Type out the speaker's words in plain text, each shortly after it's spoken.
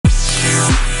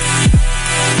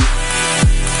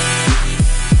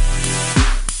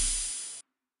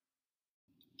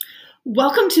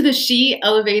Welcome to the She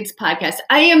Elevates podcast.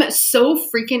 I am so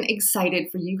freaking excited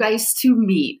for you guys to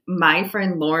meet my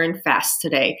friend Lauren Fast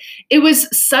today. It was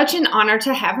such an honor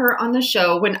to have her on the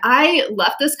show. When I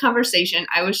left this conversation,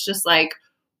 I was just like,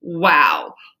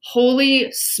 wow,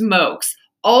 holy smokes.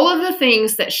 All of the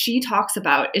things that she talks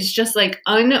about is just like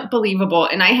unbelievable.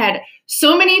 And I had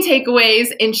so many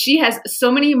takeaways and she has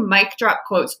so many mic drop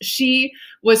quotes. She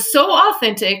was so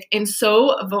authentic and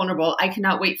so vulnerable. I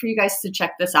cannot wait for you guys to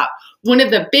check this out. One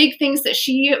of the big things that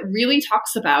she really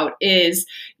talks about is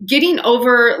getting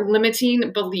over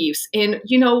limiting beliefs. And,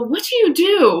 what do you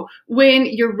do when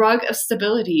your rug of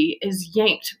stability is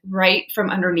yanked right from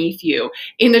underneath you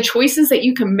and the choices that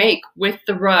you can make with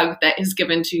the rug that is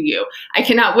given to you? I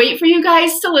cannot wait for you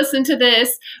guys to listen to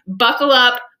this. Buckle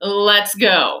up. Let's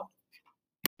go.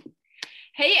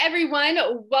 Hey everyone,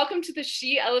 welcome to the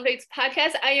She Elevates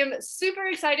podcast. I am super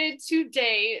excited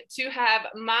today to have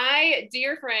my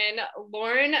dear friend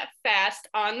Lauren Fast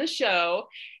on the show.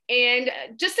 And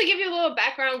just to give you a little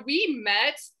background, we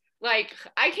met I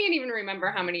can't even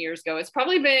remember how many years ago. It's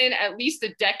probably been at least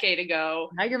a decade ago.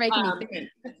 Now you're making me think.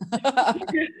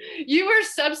 You were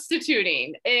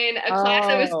substituting in a class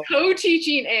I was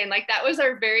co-teaching in. That was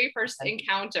our very first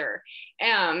encounter.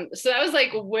 So that was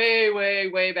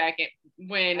way back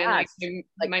when in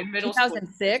my middle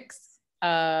 2006.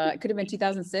 It could have been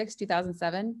 2006,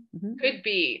 2007. Mm-hmm. Could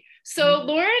be. So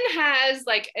Lauren has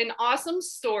an awesome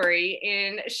story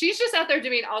and she's just out there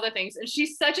doing all the things and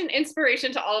she's such an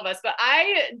inspiration to all of us, but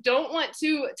I don't want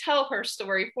to tell her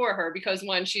story for her because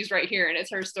one, she's right here and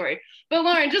it's her story. But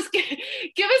Lauren, just give us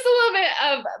a little bit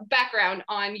of background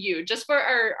on you, just for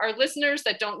our listeners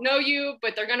that don't know you,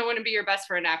 but they're going to want to be your best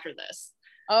friend after this.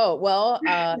 Oh, well,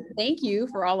 thank you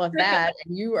for all of that.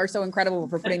 And you are so incredible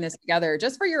for putting this together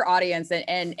just for your audience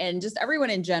and just everyone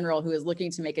in general who is looking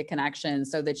to make a connection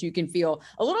so that you can feel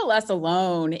a little less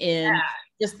alone in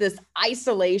just this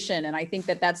isolation. And I think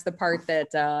that that's the part that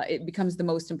it becomes the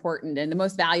most important and the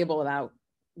most valuable about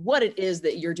what it is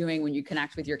that you're doing when you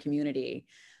connect with your community.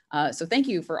 So thank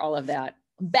you for all of that.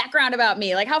 Background about me,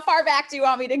 how far back do you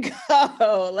want me to go?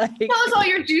 Tell us all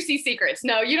your juicy secrets.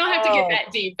 No, you don't have to get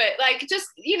that deep, but just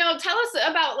tell us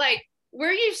about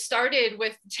where you started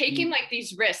with taking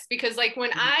these risks, because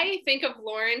when I think of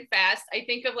Lauren Fast, I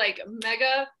think of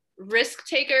mega risk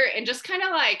taker and just kind of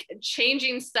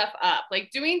changing stuff up,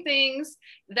 doing things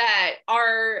that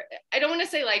are, I don't want to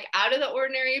say out of the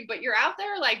ordinary, but you're out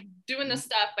there doing the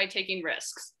stuff by taking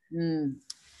risks.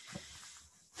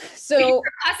 So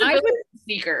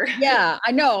seeker. Yeah,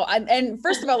 I know. And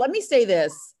first of all, let me say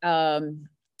this.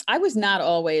 I was not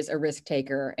always a risk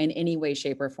taker in any way,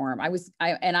 shape, or form.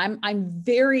 I'm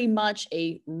very much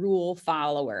a rule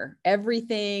follower.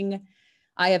 Everything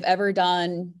I have ever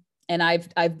done, and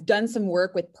I've done some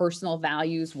work with personal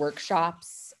values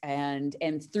workshops, and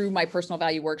through my personal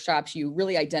value workshops, you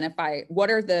really identify what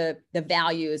are the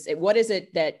values. What is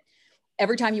it that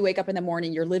every time you wake up in the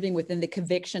morning, you're living within the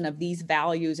conviction of these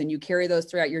values and you carry those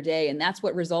throughout your day. And that's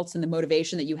what results in the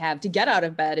motivation that you have to get out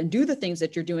of bed and do the things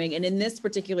that you're doing. And in this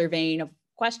particular vein of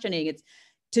questioning, it's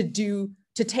to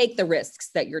take the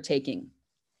risks that you're taking.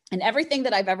 And everything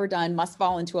that I've ever done must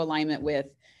fall into alignment with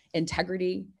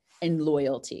integrity and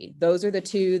loyalty. Those are the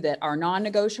two that are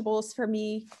non-negotiables for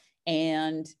me.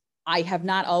 And I have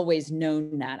not always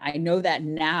known that. I know that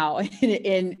now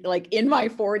in my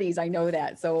 40s, I know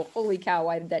that. So holy cow,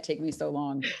 why did that take me so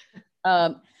long?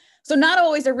 So not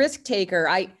always a risk taker.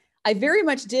 I very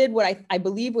much did what I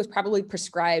believe was probably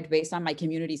prescribed based on my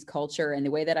community's culture and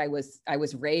the way that I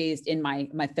was raised in my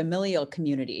familial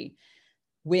community,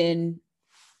 when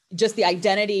just the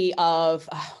identity of,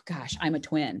 oh gosh, I'm a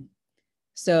twin.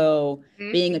 So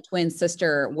being a twin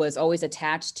sister was always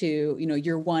attached to,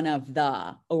 you're one of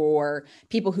the, or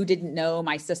people who didn't know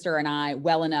my sister and I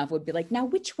well enough would be like, now,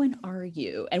 which one are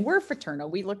you? And we're fraternal.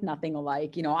 We look nothing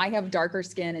alike. I have darker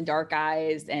skin and dark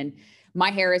eyes, and my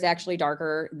hair is actually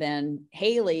darker than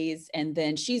Haley's. And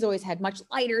then she's always had much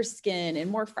lighter skin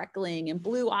and more freckling and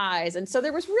blue eyes. And so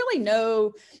there was really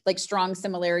no strong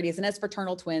similarities. And as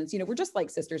fraternal twins, we're just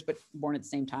like sisters, but born at the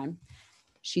same time.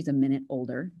 She's a minute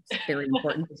older. It's very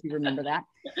important if you remember that.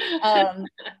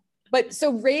 But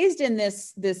so raised in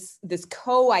this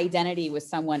co-identity with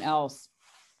someone else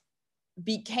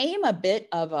became a bit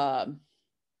of a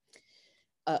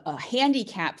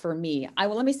handicap for me.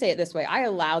 Let me say it this way. I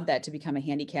allowed that to become a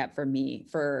handicap for me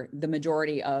for the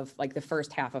majority of the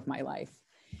first half of my life.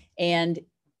 And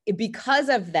because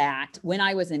of that, when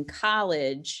I was in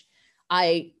college,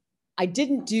 I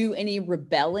didn't do any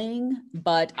rebelling,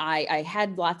 but I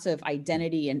had lots of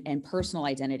identity and personal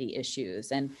identity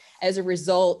issues. And as a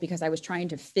result, because I was trying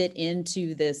to fit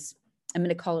into this I'm going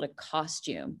to call it a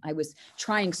costume. I was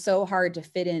trying so hard to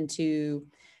fit into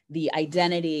the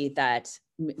identity that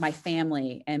my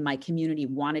family and my community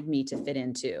wanted me to fit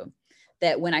into,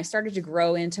 that when I started to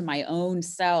grow into my own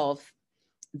self,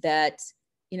 that,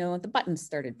 you know, the buttons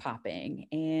started popping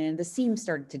and the seams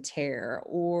started to tear,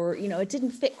 or, you know, it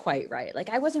didn't fit quite right. Like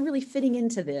I wasn't really fitting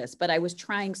into this, but I was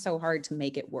trying so hard to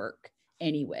make it work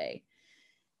anyway.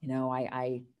 You know,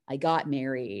 I got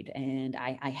married and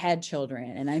I had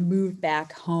children and I moved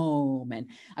back home and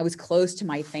I was close to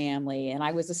my family and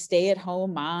I was a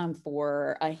stay-at-home mom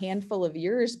for a handful of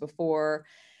years before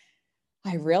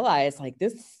I realized like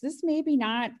this may be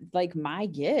not like my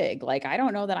gig. Like, I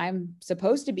don't know that I'm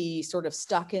supposed to be sort of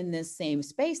stuck in this same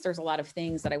space. There's a lot of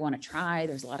things that I want to try.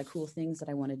 There's a lot of cool things that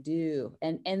I want to do.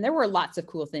 And there were lots of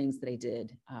cool things that I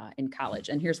did in college.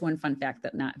 And here's one fun fact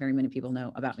that not very many people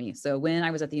know about me. So when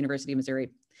I was at the University of Missouri,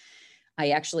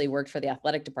 I actually worked for the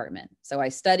athletic department. So I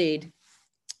studied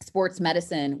sports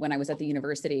medicine when I was at the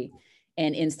university.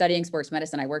 And in studying sports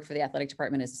medicine, I worked for the athletic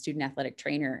department as a student athletic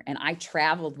trainer. And I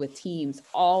traveled with teams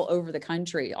all over the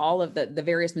country, all of the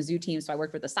various Mizzou teams. So I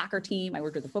worked with the soccer team, I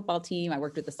worked with the football team, I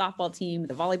worked with the softball team,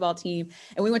 the volleyball team.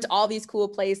 And we went to all these cool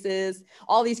places,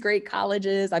 all these great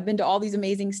colleges. I've been to all these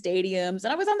amazing stadiums,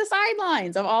 and I was on the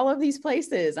sidelines of all of these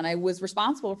places. And I was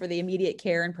responsible for the immediate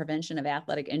care and prevention of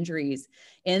athletic injuries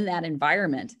in that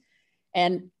environment.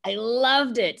 And I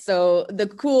loved it. So the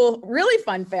cool, really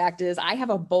fun fact is I have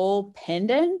a bowl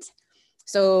pendant.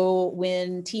 So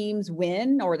when teams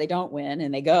win or they don't win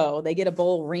and they get a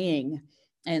bowl ring.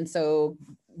 And so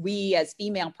we, as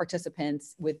female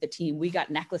participants with the team, we got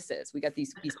necklaces, we got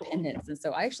these pendants. And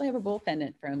so I actually have a bowl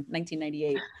pendant from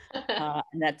 1998.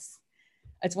 And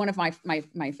that's one of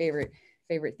my favorite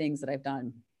things that I've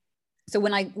done. So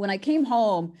when I came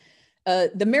home,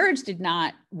 the marriage did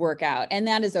not work out, and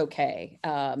that is okay.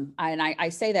 And I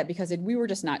say that because we were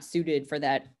just not suited for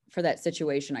that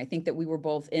situation. I think that we were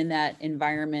both in that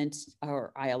environment,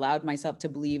 or I allowed myself to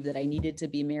believe that I needed to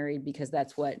be married because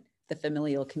that's what the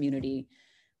familial community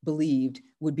believed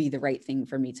would be the right thing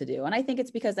for me to do. And I think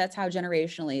it's because that's how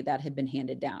generationally that had been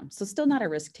handed down. So still not a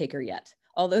risk taker yet,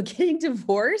 although getting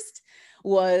divorced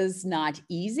was not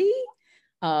easy.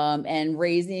 And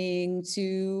raising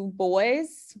two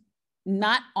boys,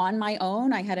 not on my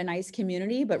own. I had a nice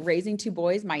community, but raising two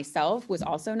boys myself was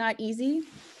also not easy.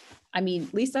 I mean,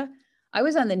 Lisa, I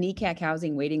was on the NECAC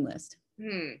housing waiting list.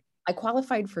 I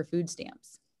qualified for food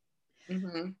stamps.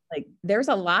 Like, there's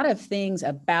a lot of things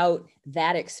about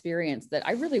that experience that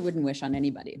I really wouldn't wish on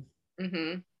anybody.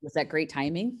 Was that great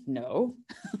timing? No.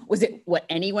 Was it what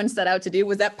anyone set out to do?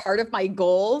 Was that part of my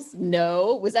goals?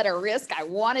 No. Was that a risk I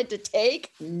wanted to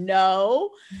take? No.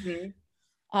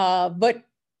 But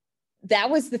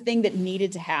that was the thing that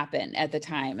needed to happen at the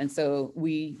time. And so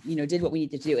we, did what we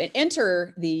needed to do, and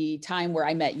enter the time where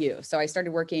I met you. So I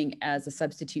started working as a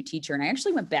substitute teacher, and I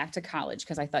actually went back to college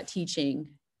because I thought teaching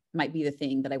might be the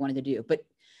thing that I wanted to do. But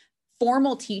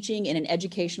formal teaching in an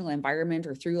educational environment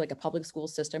or through like a public school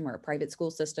system or a private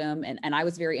school system. And I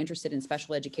was very interested in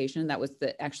special education. That was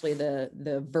actually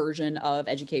the version of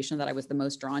education that I was the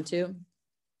most drawn to,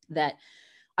 that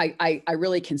I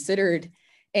really considered.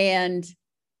 And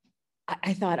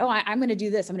I thought, I'm going to do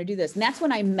this. I'm going to do this. And that's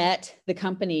when I met the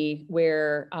company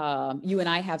where you and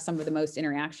I have some of the most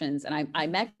interactions. And I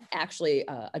met actually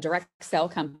a direct sell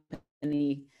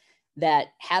company that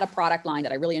had a product line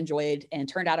that I really enjoyed, and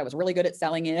turned out I was really good at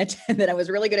selling it, and that I was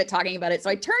really good at talking about it. So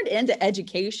I turned into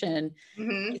education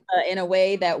in a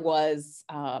way that was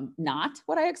not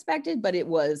what I expected, but it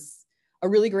was a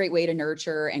really great way to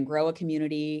nurture and grow a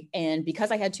community. And because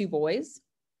I had two boys,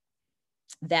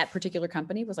 that particular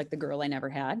company was like the girl I never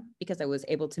had, because I was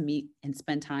able to meet and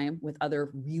spend time with other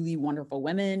really wonderful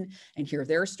women and hear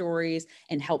their stories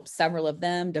and help several of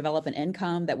them develop an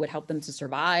income that would help them to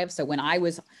survive. So when I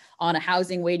was on a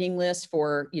housing waiting list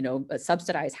for,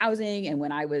 subsidized housing, and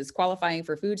when I was qualifying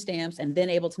for food stamps and then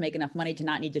able to make enough money to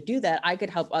not need to do that, I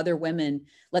could help other women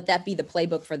let that be the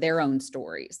playbook for their own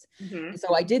stories.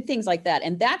 So I did things like that.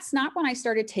 And that's not when I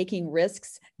started taking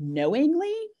risks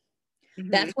knowingly.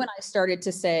 That's when I started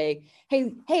to say,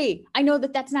 hey, I know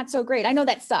that that's not so great. I know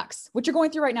that sucks. What you're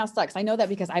going through right now sucks. I know that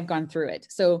because I've gone through it.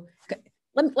 So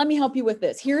let me help you with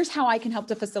this. Here's how I can help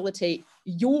to facilitate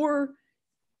your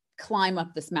climb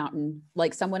up this mountain,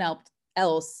 like someone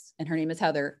else, and her name is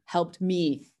Heather, helped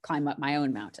me climb up my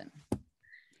own mountain.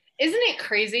 Isn't it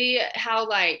crazy how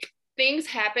things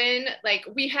happen, like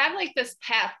we have like this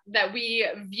path that we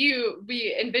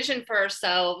envision for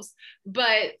ourselves,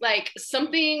 but like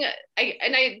something,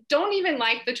 and I don't even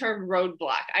like the term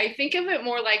roadblock. I think of it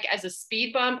more like as a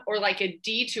speed bump or like a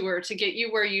detour to get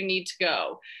you where you need to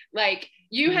go. Like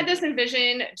you had this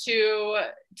envision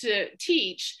to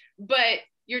teach, but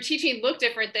your teaching looked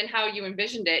different than how you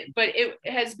envisioned it. But it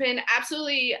has been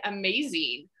absolutely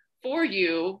amazing for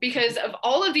you because of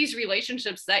all of these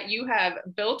relationships that you have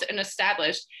built and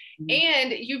established.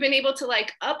 And you've been able to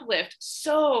like uplift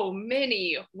so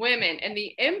many women, and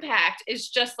the impact is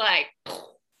just like,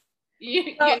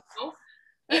 you know?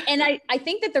 And I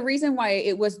think that the reason why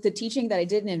it was the teaching that I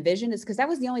didn't envision is because that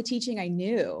was the only teaching I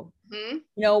knew. Mm-hmm. You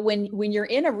know, when you're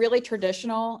in a really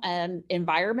traditional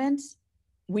environment,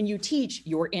 when you teach,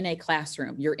 you're in a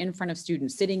classroom, you're in front of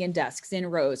students sitting in desks in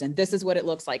rows, and this is what it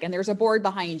looks like. And there's a board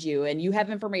behind you and you have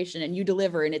information and you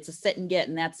deliver, and it's a sit and get,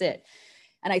 and that's it.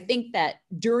 And I think that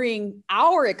during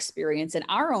our experience in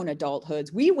our own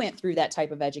adulthoods, we went through that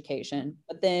type of education.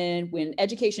 But then when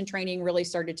education training really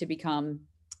started to become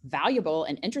valuable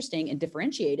and interesting and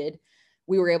differentiated,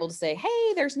 we were able to say,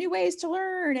 hey, there's new ways to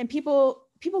learn, and people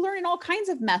learn in all kinds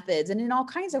of methods and in all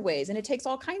kinds of ways. And it takes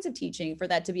all kinds of teaching for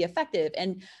that to be effective.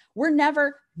 And we're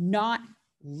never not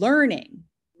learning.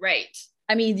 Right.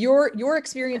 I mean, your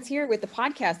experience here with the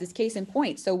podcast is case in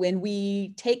point. So when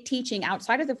we take teaching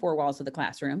outside of the four walls of the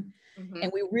classroom, mm-hmm.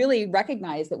 and we really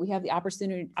recognize that we have the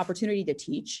opportunity to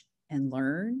teach and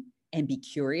learn and be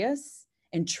curious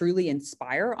and truly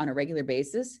inspire on a regular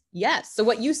basis. Yes. So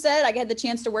what you said, I had the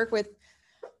chance to work with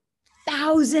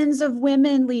thousands of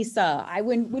women, Lisa.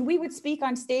 When we would speak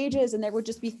on stages and there would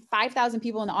just be 5,000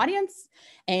 people in the audience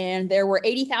and there were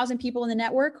 80,000 people in the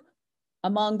network,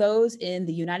 among those in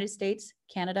the United States,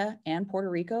 Canada, and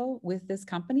Puerto Rico with this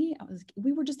company,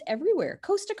 we were just everywhere,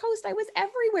 coast to coast. I was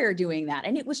everywhere doing that.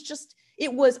 And it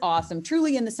was awesome,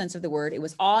 truly in the sense of the word. It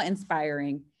was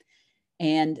awe-inspiring.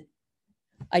 And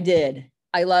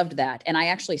I loved that. And I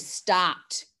actually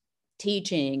stopped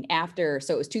teaching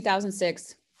so it was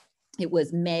 2006. It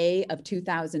was May of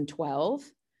 2012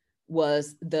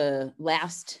 was the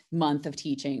last month of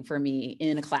teaching for me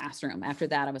in a classroom. After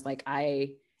that, I was like,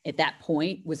 at that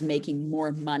point was making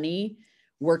more money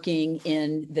working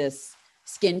in this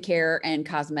skincare and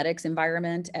cosmetics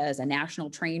environment as a national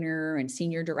trainer and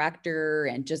senior director,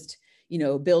 and just,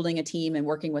 building a team and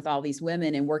working with all these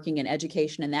women and working in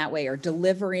education in that way, or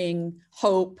delivering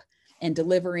hope and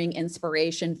delivering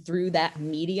inspiration through that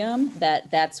medium.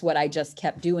 That's what I just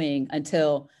kept doing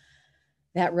until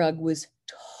that rug was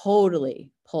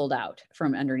totally pulled out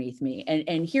from underneath me.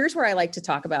 And here's where I like to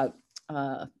talk about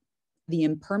the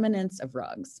impermanence of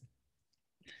rugs.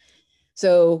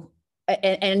 So,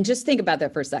 and just think about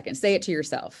that for a second. Say it to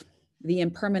yourself. The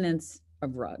impermanence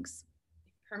of rugs.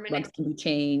 Rugs can be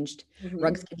changed. Mm-hmm.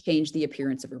 Rugs can change the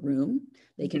appearance of a room.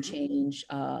 They can change.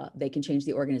 They can change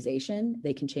the organization.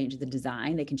 They can change the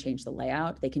design. They can change the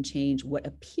layout. They can change what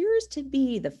appears to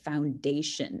be the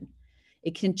foundation.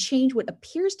 It can change what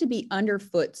appears to be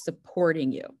underfoot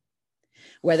supporting you,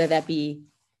 whether that be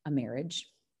a marriage,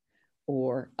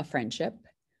 or a friendship,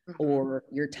 mm-hmm. or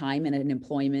your time in an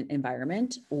employment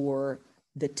environment, or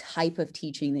the type of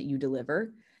teaching that you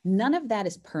deliver. None of that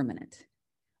is permanent.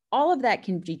 All of that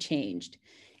can be changed.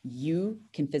 You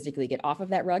can physically get off of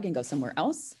that rug and go somewhere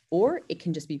else, or it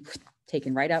can just be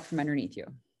taken right out from underneath you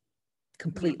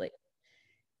completely.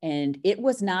 Mm-hmm. And it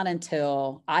was not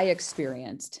until I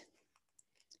experienced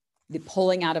the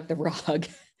pulling out of the rug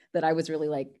that I was really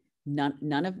like,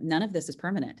 none of this is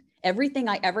permanent. Everything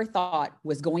I ever thought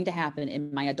was going to happen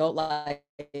in my adult life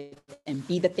and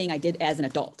be the thing I did as an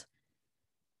adult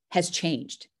has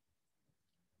changed.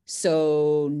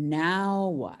 So now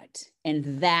what?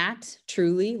 And that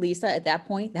truly, Lisa, at that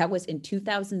point, that was in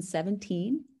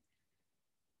 2017,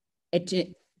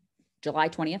 July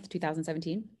 20th,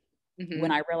 2017, mm-hmm.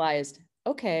 when I realized,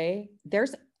 okay,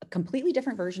 there's a completely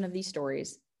different version of these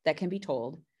stories that can be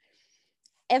told.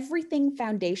 Everything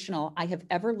foundational I have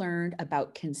ever learned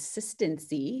about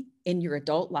consistency in your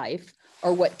adult life,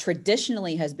 or what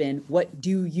traditionally has been, what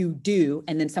do you do?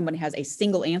 And then someone has a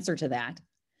single answer to that,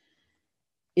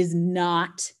 is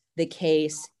not the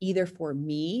case either for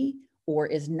me, or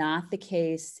is not the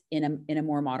case in a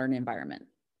more modern environment.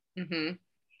 Mm-hmm.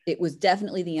 It was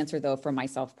definitely the answer though for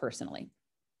myself personally,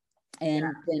 and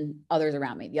then others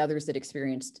around me, the others that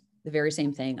experienced the very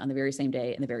same thing on the very same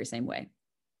day in the very same way.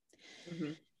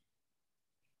 Mm-hmm.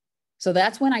 So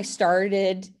that's when I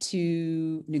started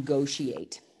to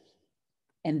negotiate.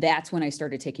 And that's when I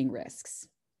started taking risks.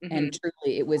 And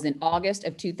truly, it was in August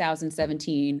of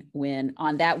 2017 when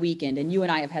on that weekend, and you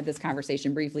and I have had this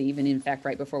conversation briefly, even in fact,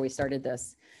 right before we started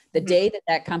this, the day that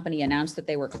that company announced that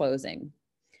they were closing,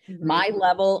 my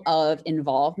level of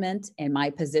involvement and my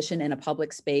position in a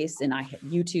public space, and I had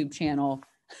YouTube channel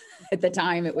at the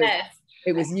time, it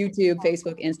was YouTube,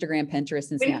 Facebook, Instagram, Pinterest,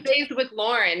 and Snapchat. Wednesdays with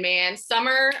Lauren, man.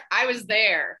 Summer, I was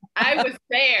there.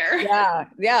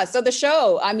 Yeah. So the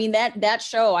show, I mean, that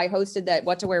show, I hosted that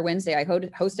What to Wear Wednesday. I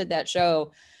hosted that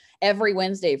show every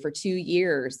Wednesday for 2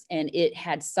 years, and it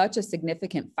had such a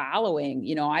significant following.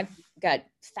 You know, I've got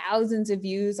thousands of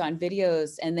views on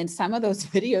videos, and then some of those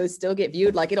videos still get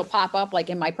viewed. Like it'll pop up like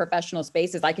in my professional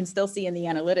spaces. I can still see in the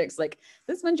analytics, like,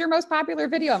 this one's your most popular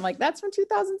video. I'm like, that's from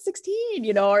 2016,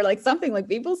 you know, or like something. Like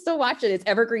people still watch it. It's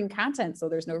evergreen content. So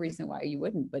there's no reason why you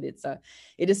wouldn't, but it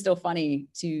is still funny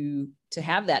to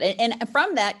have that. And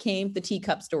from that came the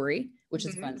teacup story, which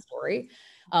is a fun story.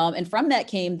 And from that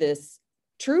came this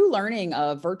true learning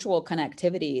of virtual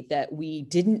connectivity that we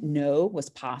didn't know was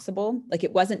possible. Like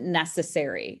it wasn't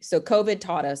necessary. So COVID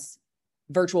taught us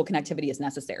virtual connectivity is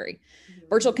necessary.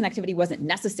 Virtual connectivity wasn't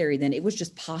necessary then. It was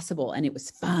just possible and it was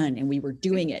fun and we were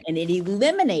doing it. And it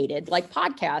eliminated, like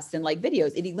podcasts and like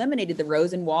videos, it eliminated the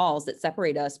rows and walls that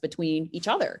separate us between each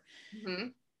other.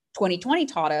 2020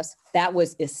 taught us that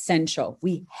was essential.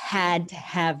 We had to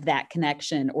have that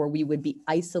connection or we would be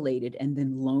isolated and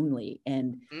then lonely.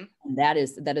 And that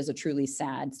is a truly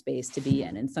sad space to be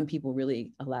in. And some people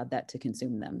really allowed that to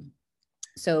consume them.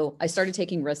 So I started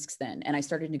taking risks then and I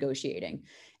started negotiating.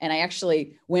 And I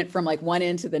actually went from like one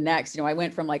end to the next. You know, I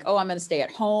went from like, oh, I'm going to stay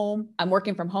at home. I'm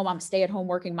working from home. I'm a stay-at-home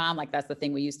working mom. Like that's the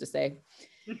thing we used to say.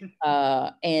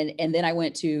 And then I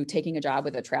went to taking a job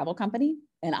with a travel company.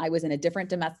 And I was in a different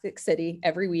domestic city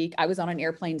every week. I was on an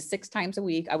airplane 6 times a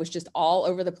week. I was just all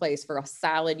over the place for a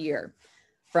solid year.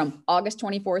 From August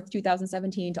 24th,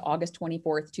 2017 to August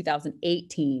 24th,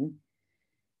 2018,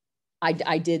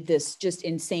 I did this just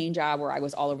insane job where I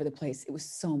was all over the place. It was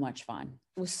so much fun.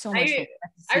 It was so much fun.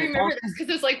 I remember this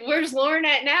because it's like, where's Lauren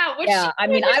at now? I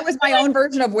mean, I was my own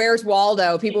version of Where's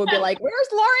Waldo. People would be like, where's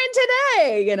Lauren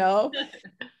today? You know,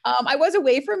 I was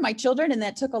away from my children and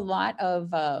that took a lot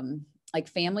of, like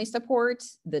family support.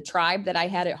 The tribe that I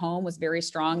had at home was very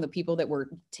strong. The people that were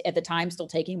at the time still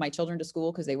taking my children to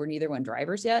school because they were neither one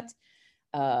drivers yet,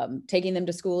 taking them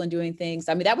to school and doing things.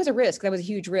 I mean, that was a risk. That was a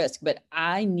huge risk, but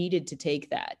I needed to take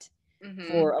that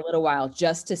for a little while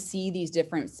just to see these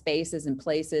different spaces and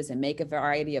places and make a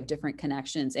variety of different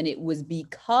connections. And it was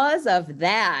because of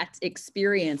that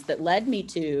experience that led me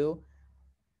to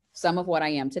some of what I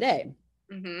am today,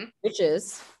 which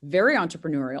is very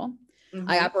entrepreneurial.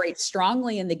 I operate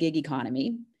strongly in the gig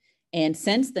economy. And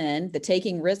since then, the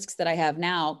taking risks that I have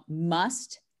now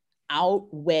must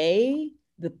outweigh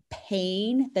the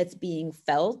pain that's being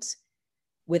felt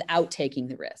without taking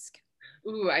the risk.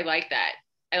 Ooh, I like that.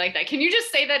 Can you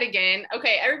just say that again?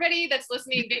 Okay, everybody that's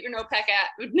listening, get your notepad out.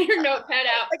 Oh my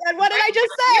God, what did I just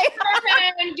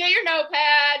say? Get your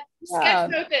notepad. Sketch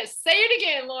note this. Say it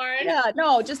again, Lauren. Yeah,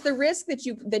 no, just the risk that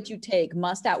you take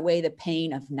must outweigh the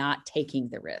pain of not taking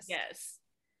the risk. Yes.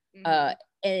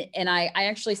 And I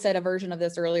actually said a version of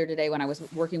this earlier today when I was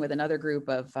working with another group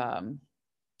of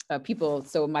people.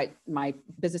 So my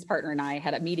business partner and I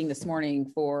had a meeting this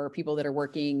morning for people that are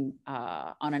working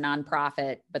on a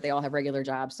nonprofit, but they all have regular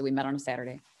jobs. So we met on a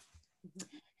Saturday.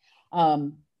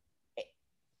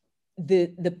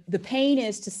 The pain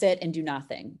is to sit and do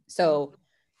nothing. So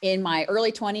in my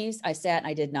early 20s, I sat and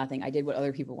I did nothing. I did what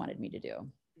other people wanted me to do.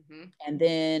 And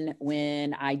then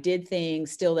when I did things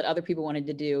still that other people wanted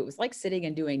to do, it was like sitting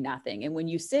and doing nothing. And when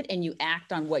you sit and you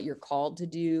act on what you're called to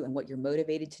do and what you're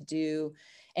motivated to do,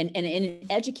 and in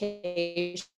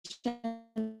education,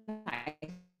 I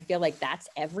feel like that's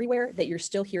everywhere, that you're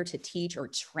still here to teach or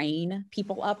train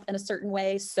people up in a certain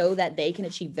way so that they can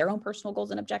achieve their own personal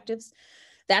goals and objectives.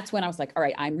 That's when I was like, all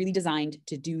right, I'm really designed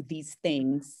to do these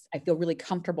things. I feel really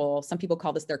comfortable. Some people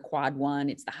call this their quad one.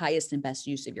 It's the highest and best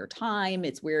use of your time.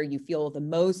 It's where you feel the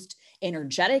most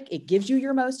energetic. It gives you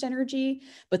your most energy,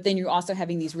 but then you're also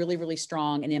having these really, really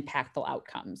strong and impactful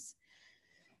outcomes.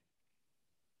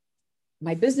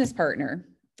 My business partner,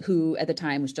 who at the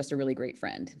time was just a really great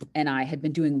friend, and I had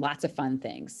been doing lots of fun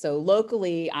things. So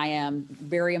locally, I am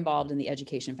very involved in the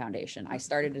Education Foundation. I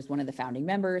started as one of the founding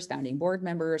members, founding board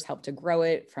members, helped to grow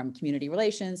it from community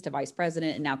relations to vice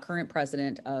president and now current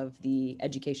president of the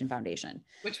Education Foundation.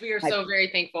 Which we are so very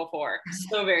thankful for.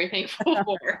 So very thankful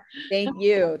for. Thank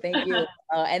you. Thank you.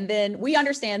 And then we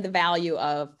understand the value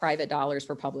of private dollars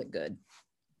for public good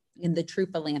and the true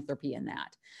philanthropy in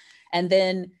that. And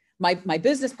then my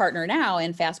business partner now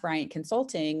in Fast Bryant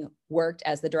Consulting worked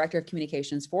as the director of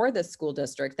communications for the school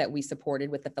district that we supported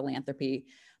with the philanthropy.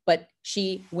 But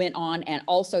she went on and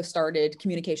also started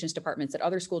communications departments at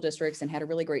other school districts and had a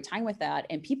really great time with that.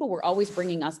 And people were always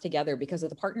bringing us together because of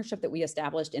the partnership that we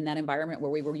established in that environment where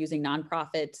we were using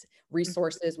nonprofit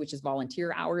resources, which is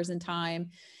volunteer hours and time,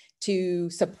 to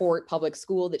support public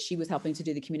school that she was helping to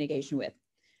do the communication with.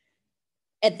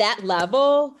 At that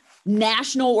level,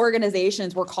 national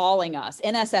organizations were calling us.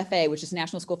 NSFA, which is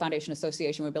National School Foundation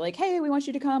Association, would be like, hey, we want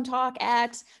you to come talk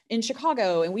in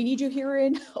Chicago, and we need you here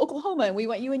in Oklahoma, and we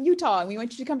want you in Utah, and we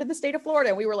want you to come to the state of Florida.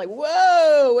 And we were like,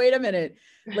 whoa, wait a minute.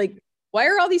 Like, why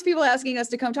are all these people asking us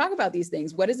to come talk about these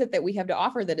things? What is it that we have to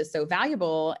offer that is so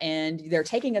valuable? And they're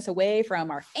taking us away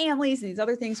from our families and these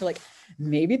other things. So like,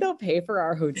 maybe they'll pay for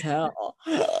our hotel.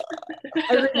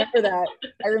 I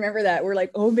remember that. We're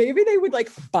like, oh, maybe they would like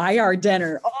buy our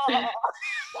dinner. Oh.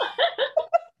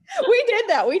 We did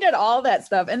that. We did all that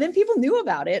stuff. And then people knew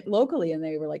about it locally and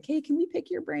they were like, hey, can we pick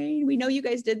your brain? We know you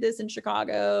guys did this in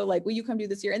Chicago. Like, will you come do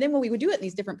this here? And then when we would do it in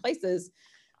these different places,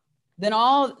 then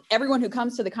everyone who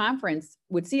comes to the conference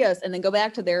would see us and then go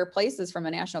back to their places from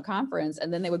a national conference.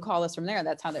 And then they would call us from there.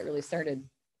 That's how that really started.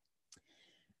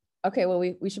 Okay, well,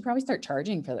 we should probably start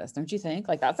charging for this, don't you think?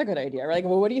 Like, that's a good idea. We're like,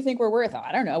 well, what do you think we're worth?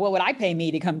 I don't know. What would I pay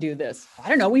me to come do this? I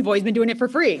don't know. We've always been doing it for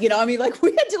free. You know, I mean, like, we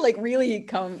had to like really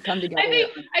come together. I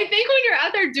think when you're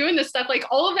out there doing this stuff, like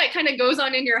all of that kind of goes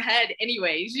on in your head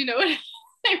anyways, you know what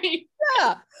I mean?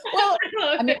 Yeah. Well,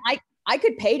 I mean, I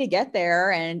could pay to get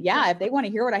there, and yeah, if they want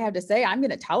to hear what I have to say, I'm going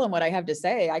to tell them what I have to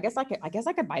say. I guess I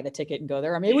could buy the ticket and go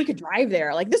there. Or maybe we could drive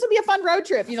there. Like, this would be a fun road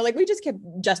trip. You know, like we just kept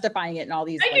justifying it and all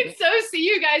these. I can so see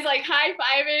you guys like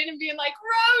high-fiving and being like,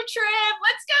 road trip,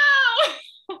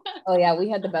 let's go. Oh yeah, we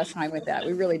had the best time with that.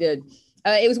 We really did.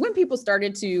 It was when people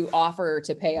started to offer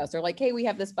to pay us. They're like, hey, we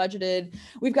have this budgeted.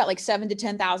 We've got like $7,000 to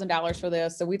 $10,000 for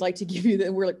this. So we'd like to give you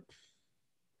that. We're like,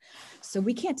 so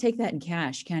we can't take that in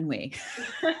cash, can we?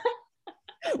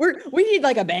 We need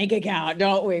like a bank account,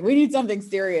 don't we? We need something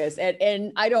serious.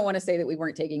 And I don't want to say that we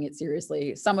weren't taking it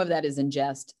seriously. Some of that is in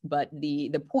jest, but the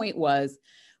point was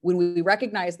when we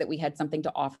recognized that we had something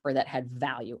to offer that had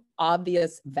value,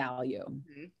 obvious value,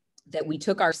 that we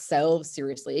took ourselves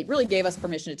seriously. It really gave us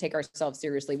permission to take ourselves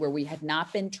seriously where we had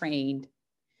not been trained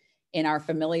in our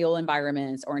familial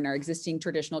environments or in our existing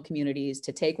traditional communities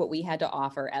to take what we had to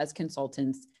offer as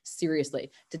consultants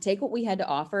seriously, to take what we had to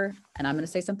offer. And I'm going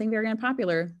to say something very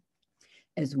unpopular,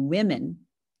 as women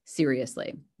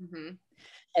seriously,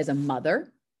 as a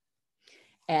mother,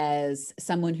 as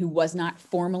someone who was not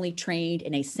formally trained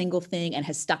in a single thing and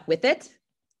has stuck with it.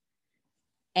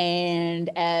 And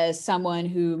as someone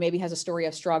who maybe has a story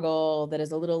of struggle that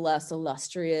is a little less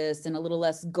illustrious and a little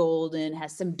less golden,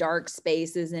 has some dark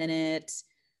spaces in it.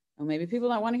 Well, maybe people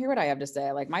don't want to hear what I have to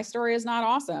say. Like, my story is not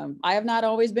awesome. I have not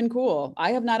always been cool.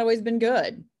 I have not always been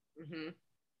good.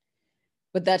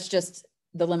 But that's just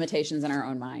the limitations in our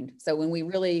own mind. So when we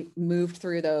really moved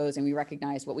through those and we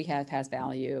recognized what we have has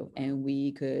value, and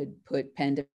we could put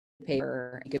pen to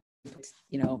paper, and could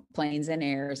put, planes in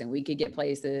airs, and we could get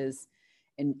places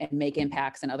and make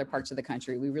impacts in other parts of the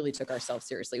country, we really took ourselves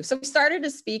seriously. So we started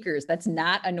as speakers. That's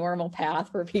not a normal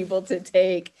path for people to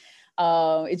take.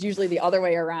 It's usually the other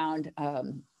way around.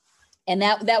 And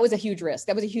that was a huge risk.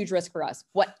 That was a huge risk for us.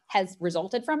 What has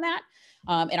resulted from that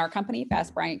in our company,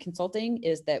 Fast Bryant Consulting,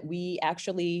 is that we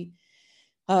actually,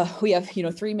 we have,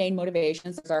 three main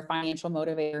motivations. There's our financial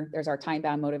motivator, there's our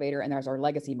time-bound motivator, and there's our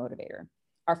legacy motivator.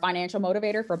 Our financial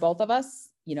motivator for both of us,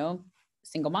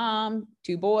 single mom,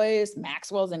 2 boys,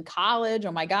 Maxwell's in college.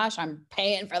 Oh my gosh, I'm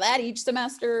paying for that each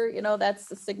semester.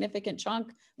 That's a significant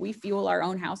chunk. We fuel our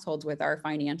own households with our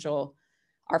financial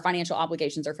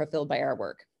obligations are fulfilled by our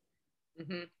work.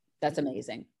 That's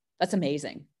amazing. That's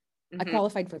amazing. I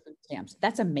qualified for food stamps.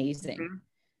 That's amazing.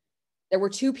 There were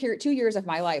 2 years of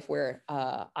my life where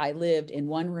I lived in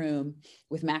one room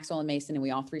with Maxwell and Mason, and we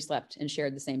all 3 slept and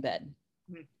shared the same bed.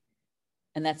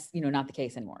 And that's, not the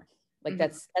case anymore. Like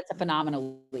that's a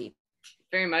phenomenal leap.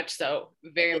 Very much so.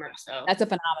 Very much so. That's a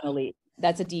phenomenal leap.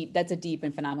 That's a deep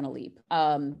and phenomenal leap.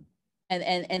 And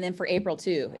then for April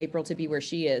to be where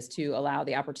she is, to allow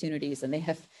the opportunities, and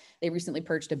they recently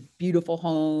purchased a beautiful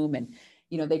home, and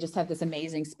they just have this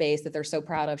amazing space that they're so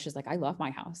proud of. She's like, I love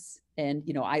my house, and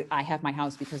I have my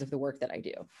house because of the work that I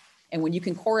do. And when you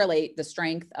can correlate the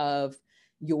strength of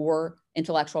your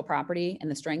intellectual property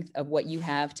and the strength of what you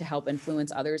have to help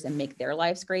influence others and make their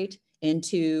lives great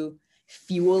into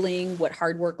fueling what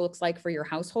hard work looks like for your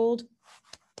household,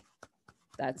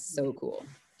 that's so cool.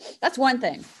 That's one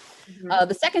thing. Mhm.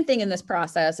 The second thing in this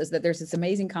process is that there's this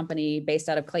amazing company based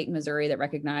out of Clayton, Missouri that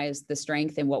recognized the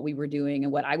strength in what we were doing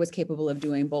and what I was capable of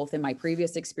doing, both in my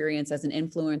previous experience as an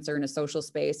influencer in a social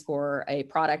space for a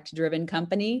product-driven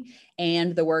company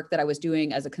and the work that I was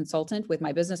doing as a consultant with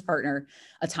my business partner.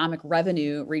 Atomic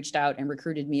Revenue reached out and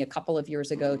recruited me a couple of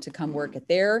years ago to come work at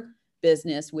their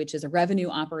business, which is a revenue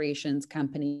operations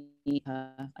company, like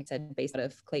I said, based out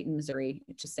of Clayton, Missouri,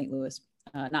 which is St. Louis,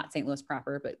 not St. Louis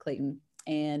proper, but Clayton.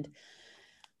 And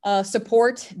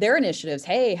support their initiatives.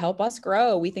 Hey, help us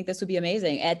grow. We think this would be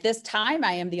amazing. At this time,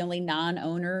 I am the only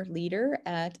non-owner leader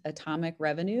at Atomic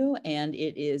Revenue, and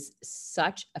it is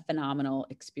such a phenomenal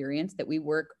experience that we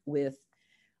work with.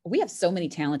 We have so many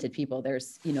talented people.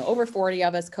 There's, over 40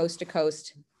 of us coast to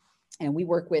coast, and we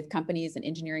work with companies in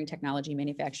engineering, technology,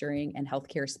 manufacturing, and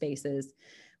healthcare spaces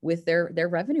with their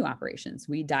revenue operations.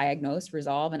 We diagnose,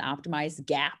 resolve, and optimize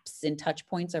gaps in touch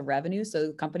points of revenue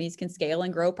so companies can scale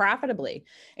and grow profitably.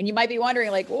 And you might be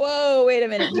wondering, like, whoa, wait a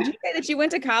minute. Did you say that you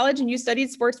went to college and you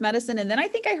studied sports medicine? And then I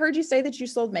think I heard you say that you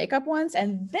sold makeup once.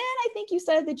 And then I think you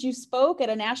said that you spoke at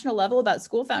a national level about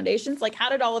school foundations. Like, how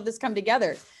did all of this come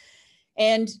together?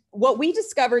 And what we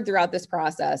discovered throughout this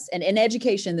process, and in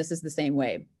education, this is the same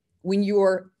way. When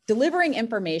you're delivering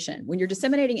information, when you're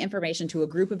disseminating information to a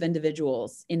group of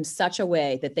individuals in such a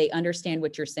way that they understand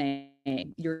what you're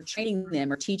saying, you're training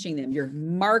them or teaching them, you're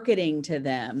marketing to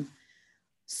them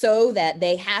so that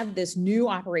they have this new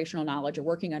operational knowledge or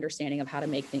working understanding of how to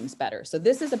make things better. So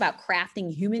this is about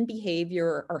crafting human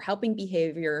behavior or helping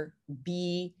behavior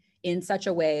be in such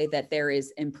a way that there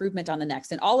is improvement on the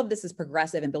next. And all of this is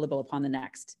progressive and buildable upon the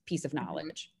next piece of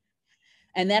knowledge.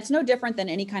 And that's no different than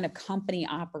any kind of company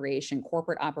operation,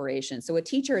 corporate operation. So a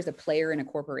teacher is a player in a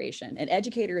corporation. An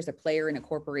educator is a player in a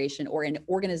corporation or an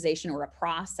organization or a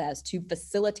process to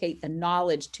facilitate the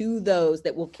knowledge to those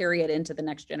that will carry it into the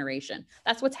next generation.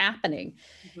 That's what's happening.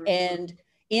 Mm-hmm. And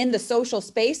in the social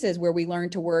spaces where we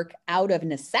learned to work out of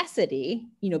necessity,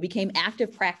 became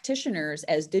active practitioners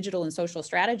as digital and social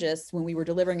strategists when we were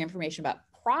delivering information about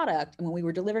product and when we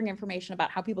were delivering information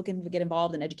about how people can get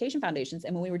involved in education foundations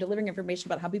and when we were delivering information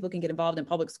about how people can get involved in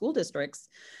public school districts,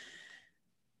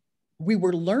 we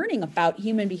were learning about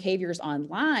human behaviors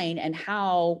online and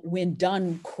how when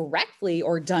done correctly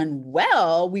or done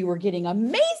well, we were getting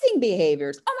amazing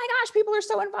behaviors. Oh my gosh, people are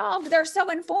so involved. They're so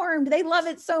informed. They love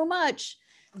it so much.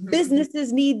 Mm-hmm.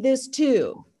 Businesses need this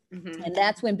too. Mm-hmm. And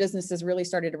that's when businesses really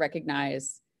started to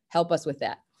recognize, help us with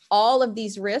that. All of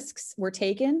these risks were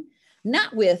taken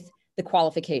not with the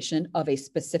qualification of a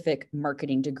specific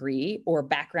marketing degree or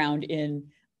background in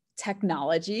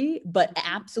technology, but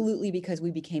absolutely because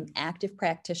we became active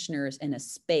practitioners in a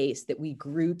space that we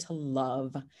grew to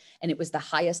love. And it was the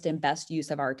highest and best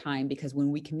use of our time because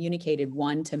when we communicated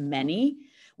one to many,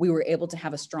 we were able to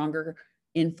have a stronger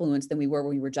influence than we were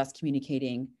when we were just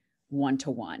communicating one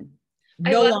to one.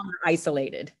 No longer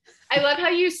isolated. I love how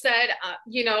you said,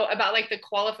 about like the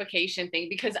qualification thing,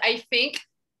 because I think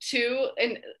too,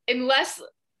 and unless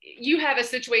you have a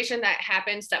situation that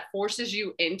happens that forces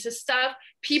you into stuff,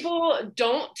 people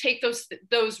don't take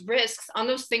those risks on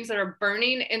those things that are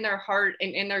burning in their heart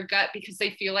and in their gut because they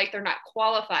feel like they're not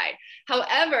qualified.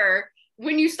 However,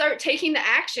 when you start taking the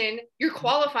action, you're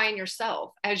qualifying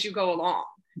yourself as you go along.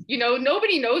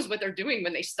 Nobody knows what they're doing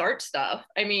when they start stuff.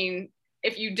 I mean,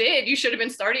 if you did, you should have been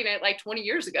starting it like 20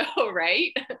 years ago,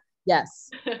 right?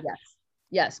 Yes.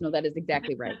 No, that is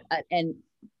exactly right. And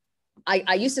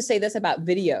I used to say this about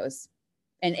videos,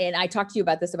 and I talked to you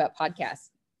about this about podcasts.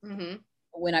 Mm-hmm.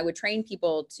 When I would train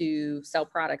people to sell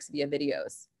products via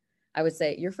videos, I would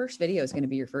say, your first video is going to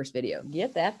be your first video.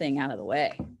 Get that thing out of the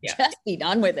way. Yeah. Just be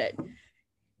done with it.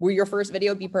 Will your first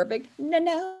video be perfect?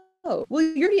 No. Will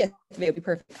your video be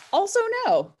perfect? Also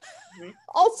no. Mm-hmm.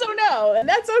 Also no. And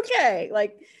that's okay.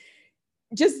 Like,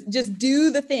 just do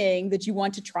the thing that you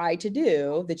want to try to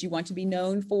do, that you want to be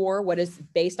known for, what is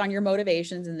based on your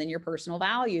motivations and then your personal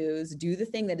values. Do the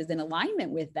thing that is in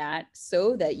alignment with that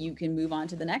so that you can move on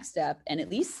to the next step and at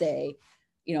least say,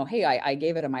 hey, I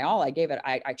gave it my all.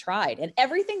 I tried. And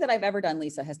everything that I've ever done,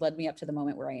 Lisa, has led me up to the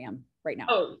moment where I am right now.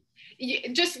 Oh,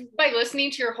 just by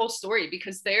listening to your whole story,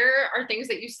 because there are things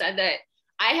that you said that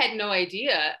I had no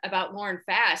idea about Lauren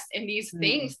Fast and these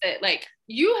things that like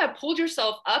you have pulled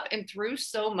yourself up and through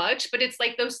so much, but it's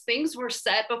like those things were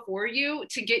set before you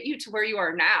to get you to where you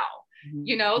are now.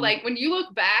 Mm-hmm. Like when you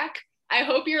look back, I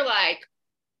hope you're like,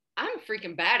 I'm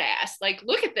freaking badass. Like,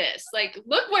 look at this. Like,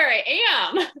 look where I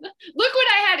am. Look what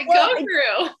I had to go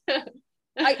through.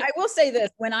 I will say this,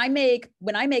 when I make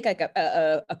like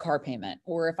a car payment,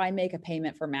 or if I make a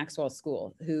payment for Maxwell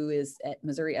School, who is at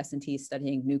Missouri S&T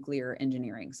studying nuclear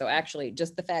engineering. So actually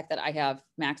just the fact that I have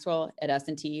Maxwell at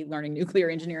S&T learning nuclear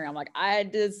engineering, I'm like, I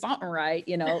did something right,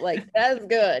 you know, like that's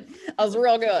good. I was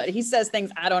real good. He says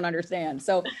things I don't understand.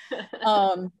 So,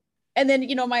 and then,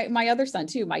 you know, my other son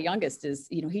too, my youngest is,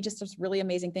 you know, he just does really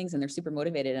amazing things and they're super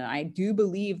motivated. And I do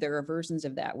believe there are versions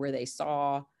of that where they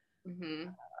saw,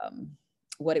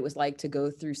 what it was like to go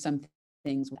through some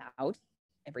things without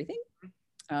everything,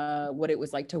 what it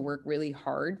was like to work really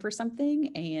hard for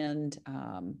something, and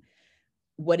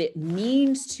what it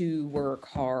means to work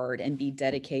hard and be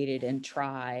dedicated and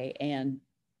try and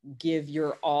give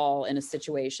your all in a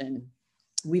situation.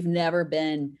 We've never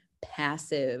been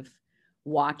passive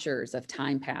watchers of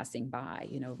time passing by.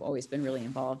 You know, I've always been really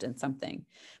involved in something.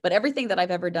 But everything that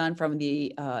I've ever done, from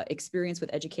the experience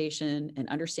with education and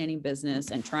understanding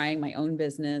business and trying my own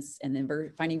business, and then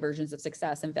finding versions of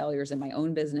success and failures in my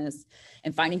own business,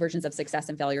 and finding versions of success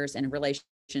and failures in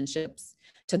relationships,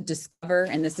 to discover,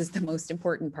 and this is the most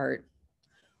important part,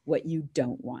 what you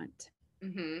don't want,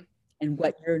 and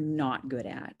what you're not good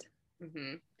at,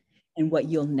 and what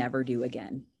you'll never do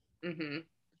again.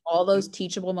 All those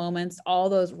teachable moments, all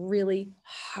those really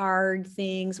hard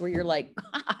things where you're like,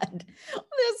 God,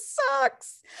 this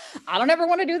sucks. I don't ever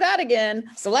want to do that again.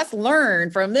 So let's learn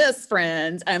from this,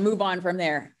 friends, and move on from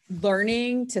there.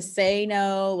 Learning to say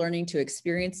no, learning to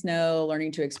experience no,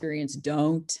 learning to experience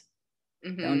don't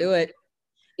do it,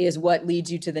 is what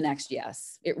leads you to the next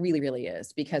yes. It really, really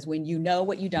is. Because when you know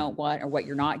what you don't want or what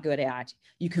you're not good at,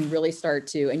 you can really start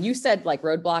to, and you said like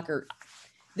roadblock, or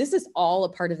this is all a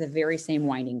part of the very same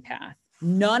winding path.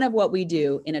 None of what we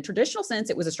do in a traditional sense,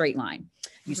 it was a straight line.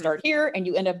 You start here and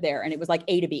you end up there. And it was like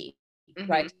A to B,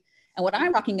 right? And what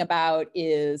I'm talking about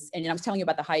is, and I was telling you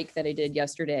about the hike that I did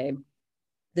yesterday,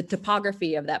 the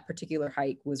topography of that particular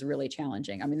hike was really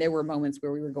challenging. I mean, there were moments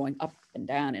where we were going up and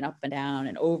down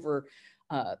and over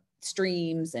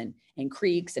streams and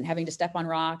creeks, and having to step on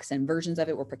rocks, and versions of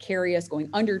it were precarious, going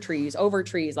under trees, over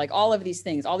trees, like all of these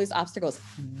things, all these obstacles.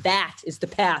 That is the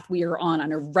path we are on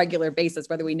a regular basis,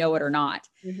 whether we know it or not.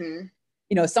 You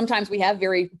know, sometimes we have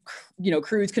very, you know,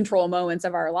 cruise control moments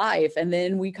of our life, and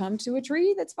then we come to a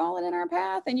tree that's fallen in our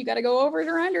path, and you got to go over it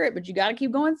or under it, but you got to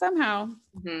keep going somehow.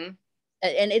 And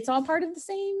it's all part of the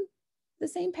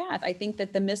same path. I think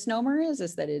that the misnomer is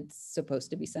that it's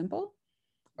supposed to be simple,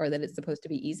 or that it's supposed to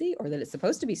be easy, or that it's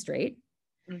supposed to be straight,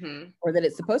 or that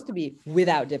it's supposed to be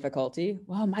without difficulty.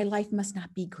 Well, my life must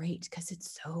not be great because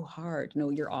it's so hard.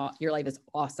 No, your life is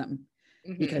awesome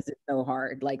because it's so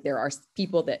hard. Like, there are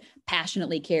people that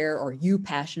passionately care, or you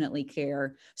passionately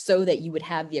care, so that you would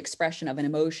have the expression of an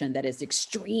emotion that is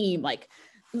extreme, like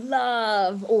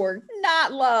love or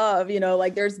not love. You know,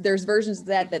 like there's versions of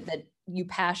that you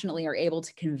passionately are able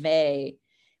to convey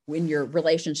in your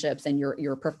relationships and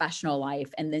your professional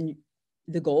life. And then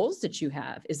the goals that you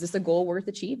have, is this a goal worth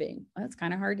achieving? Well, it's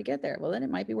kind of hard to get there. Well, then it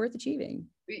might be worth achieving,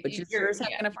 but you're sure as heck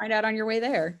going to find out on your way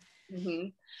there.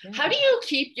 How do you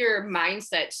keep your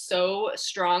mindset so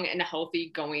strong and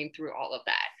healthy going through all of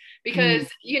that? Because,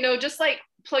 you know, just like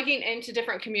plugging into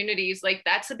different communities, like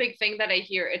that's a big thing that I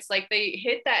hear. It's like they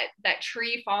hit that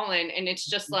tree fallen, and it's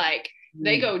just like,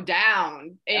 they go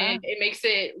down, and it makes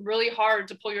it really hard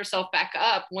to pull yourself back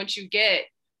up once you get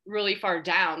really far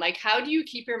down. Like, how do you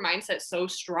keep your mindset so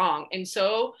strong and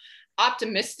so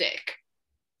optimistic?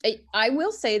 I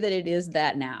will say that it is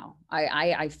that now.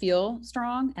 I feel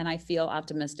strong and I feel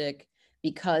optimistic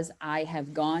because I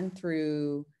have gone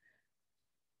through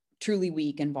truly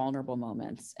weak and vulnerable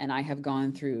moments. And I have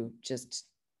gone through just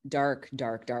dark,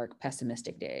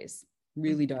 pessimistic days,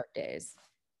 really dark days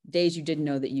you didn't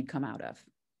know that you'd come out of,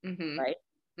 right?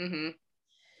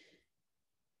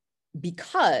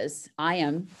 Because I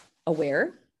am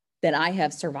aware that I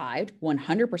have survived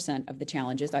 100% of the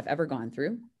challenges I've ever gone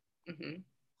through.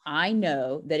 I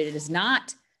know that it is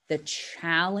not the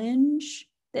challenge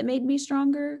that made me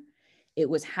stronger. It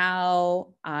was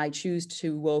how I choose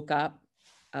to wake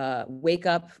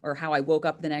up, or how I woke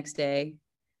up the next day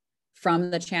from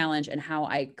the challenge, and how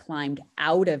I climbed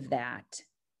out of that.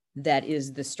 That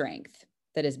is the strength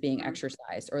that is being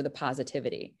exercised, or the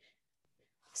positivity.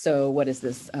 So what is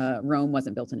this? Rome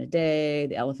wasn't built in a day.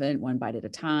 The elephant, one bite at a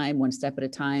time, one step at a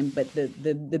time. But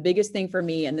the biggest thing for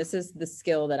me, and this is the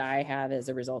skill that I have as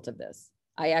a result of this,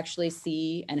 I actually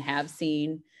see and have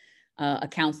seen a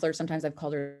counselor. Sometimes I've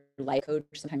called her life coach.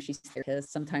 Sometimes she's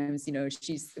therapist. Sometimes, you know,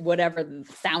 she's whatever, the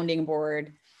sounding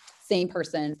board, same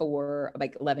person for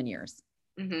like 11 years.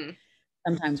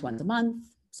 Sometimes once a month,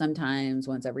 sometimes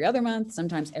once every other month,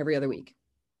 sometimes every other week.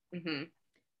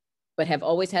 but have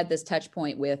always had this touch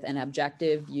point with an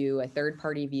objective view, a third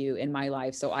party view in my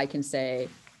life. So I can say,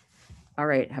 all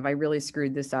right, have I really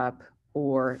screwed this up?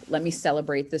 Or let me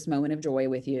celebrate this moment of joy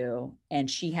with you.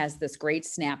 And she has this great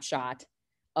snapshot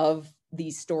of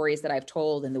these stories that I've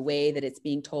told and the way that it's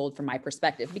being told from my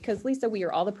perspective. Because Lisa, we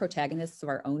are all the protagonists of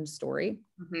our own story.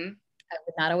 Mm-hmm. I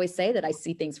would not always say that I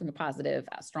see things from a positive,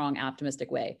 strong, optimistic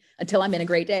way until I'm in a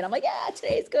great day. And I'm like, yeah,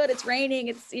 today's good. It's raining.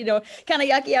 It's, kind of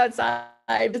yucky outside.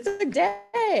 It's a good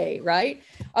day, right?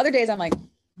 Other days I'm like,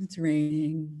 it's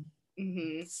raining.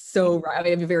 Mm-hmm. So I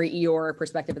have a very Eeyore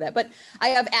perspective of that, but I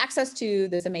have access to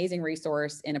this amazing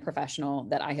resource in a professional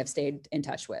that I have stayed in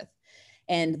touch with.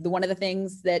 And one of the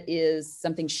things that is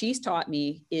something she's taught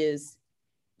me is,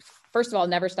 first of all,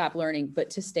 never stop learning, but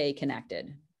to stay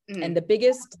connected. Mm-hmm. And the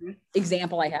biggest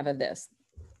example I have of this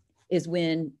is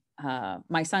when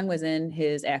my son was in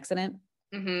his accident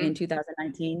in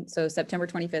 2019. So September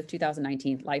 25th,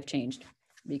 2019, life changed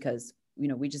because,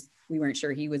 we weren't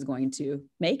sure he was going to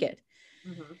make it.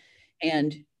 Mm-hmm.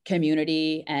 And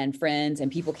community and friends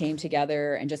and people came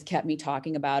together and just kept me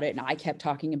talking about it. And I kept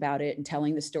talking about it and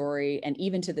telling the story. And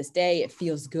even to this day, it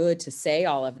feels good to say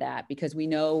all of that because we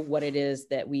know what it is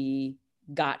that we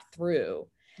got through.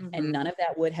 Mm-hmm. And none of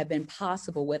that would have been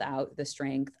possible without the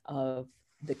strength of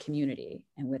the community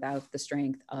and without the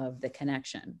strength of the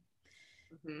connection,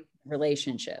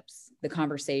 relationships, the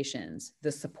conversations,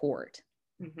 the support.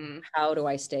 Mm-hmm. How do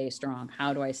I stay strong?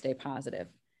 How do I stay positive?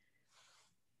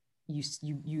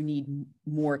 You need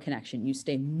more connection. You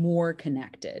stay more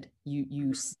connected.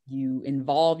 You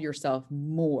involve yourself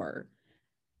more,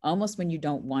 almost when you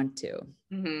don't want to,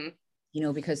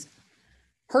 because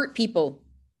hurt people.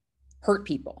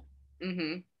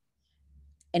 Mm-hmm.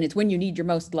 And it's when you need your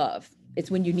most love.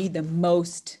 It's when you need the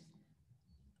most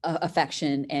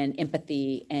affection and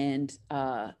empathy and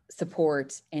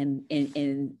support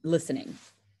and listening.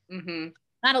 Mm-hmm.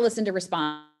 Not to listen to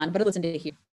respond, but to listen to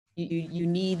hear. You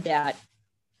need that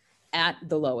at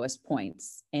the lowest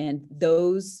points, and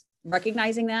those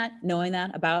recognizing that, knowing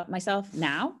that about myself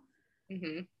now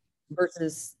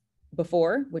versus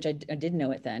before, which I didn't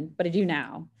know it then, but I do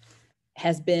now,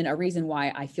 has been a reason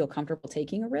why I feel comfortable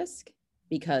taking a risk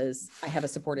because I have a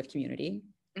supportive community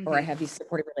or I have these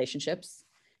supportive relationships,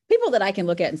 people that I can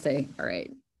look at and say, all right,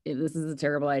 this is a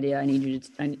terrible idea. I need you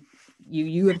to,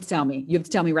 you have to tell me,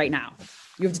 right now.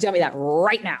 You have to tell me that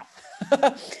right now.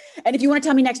 And if you want to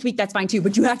tell me next week, that's fine too,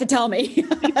 but you have to tell me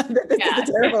this is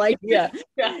a terrible idea,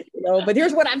 but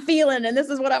here's what I'm feeling and this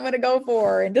is what I'm going to go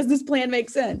for. And does this plan make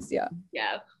sense? Yeah.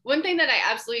 Yeah. One thing that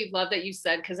I absolutely love that you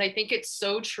said, because I think it's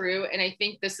so true. And I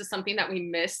think this is something that we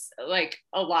miss like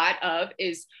a lot of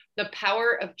is the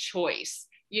power of choice.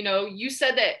 You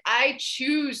said that I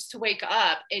choose to wake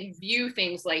up and view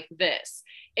things like this.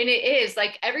 And it is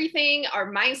like everything,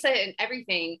 our mindset and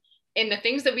everything, and the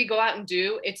things that we go out and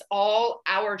do, it's all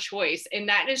our choice. And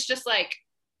that is just like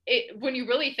it, when you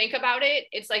really think about it,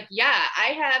 it's like, yeah,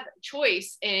 I have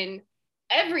choice in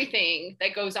everything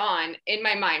that goes on in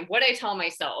my mind, what I tell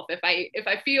myself. If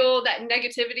I feel that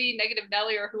negativity, negative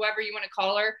Nelly, or whoever you want to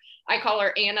call her, I call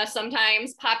her Anna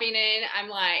sometimes popping in. I'm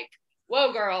like,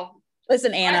 whoa, girl.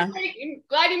 Listen, Anna.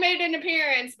 Glad you made an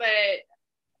appearance, but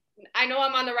I know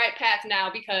I'm on the right path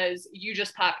now because you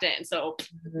just popped in. So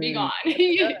be gone,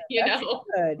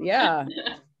 Good. Yeah.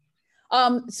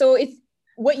 So it's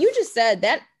what you just said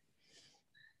that,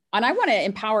 and I want to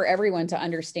empower everyone to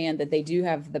understand that they do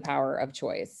have the power of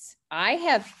choice. I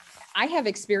have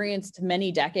experienced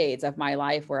many decades of my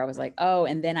life where I was like, oh,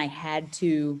 and then I had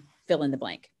to fill in the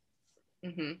blank.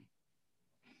 Mm-hmm.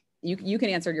 You can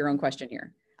answer your own question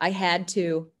here. I had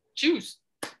to choose.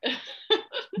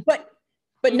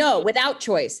 But no, without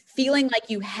choice, feeling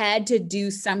like you had to do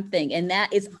something. And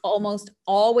that is almost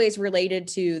always related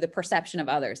to the perception of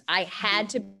others. I had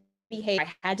to behave,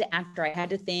 I had to act, or I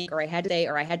had to think, or I had to say,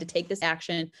 or I had to take this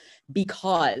action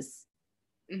because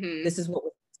this is what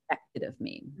was expected of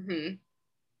me. Mm-hmm.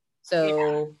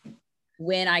 So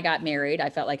when I got married,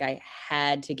 I felt like I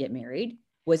had to get married.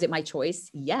 Was it my choice?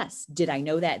 Yes. Did I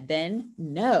know that then?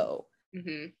 No.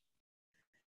 Mm-hmm.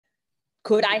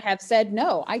 Could I have said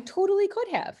no? I totally could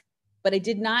have, but I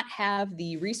did not have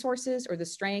the resources or the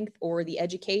strength or the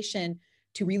education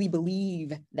to really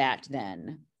believe that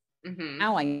then. Mm-hmm.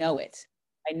 Now I know it.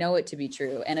 I know it to be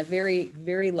true. And a very,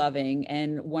 very loving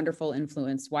and wonderful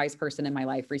influence, wise person in my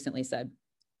life recently said,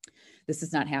 this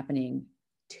is not happening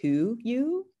to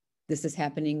you. This is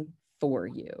happening for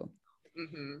you.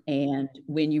 Mm-hmm. And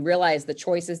when you realize the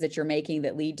choices that you're making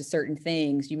that lead to certain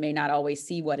things, you may not always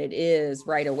see what it is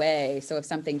right away. So if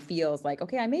something feels like,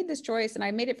 okay, I made this choice and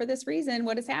I made it for this reason,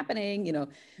 what is happening,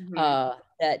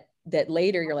 that that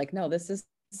later you're like, no, this is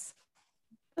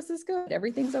good.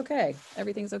 Everything's okay.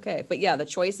 Everything's okay. But yeah, the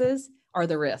choices are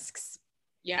the risks.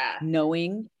 Yeah.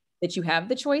 Knowing that you have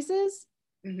the choices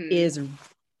Mm-hmm.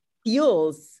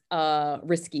 feels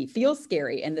risky, feels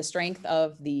scary. And the strength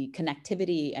of the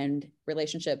connectivity and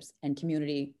relationships and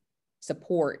community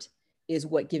support is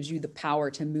what gives you the power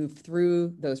to move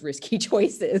through those risky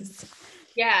choices.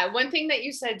 Yeah. One thing that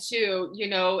you said too, you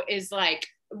know, is like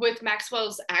with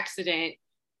Maxwell's accident,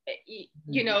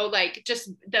 you know, like just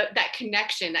that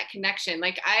connection.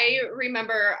 Like I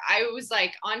remember I was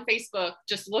like on Facebook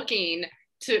just looking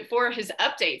for his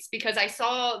updates because I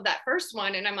saw that first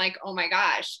one and I'm like, oh my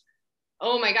gosh,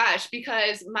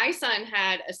 because my son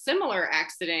had a similar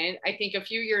accident, I think a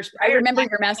few years I prior. remember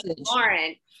your message.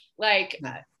 Lauren, like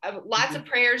lots of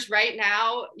prayers right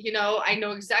now. You know, I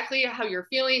know exactly how you're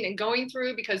feeling and going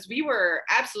through because we were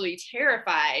absolutely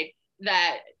terrified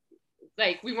that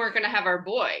like we weren't going to have our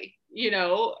boy, you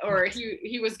know, or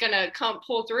he was going to come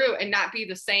pull through and not be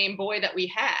the same boy that we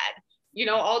had, you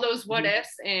know, all those what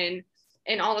ifs and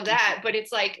all of that. But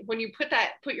it's like when you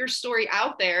put your story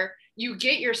out there, you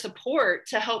get your support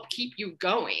to help keep you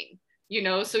going, you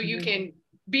know, so you can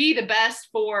be the best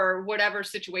for whatever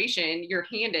situation you're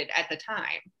handed at the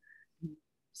time.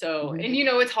 So, and you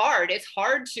know, it's hard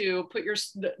to put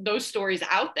those stories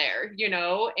out there, you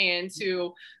know, and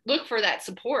to look for that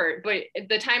support. But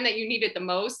the time that you need it the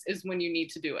most is when you need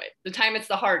to do it. The time it's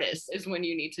the hardest is when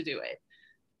you need to do it.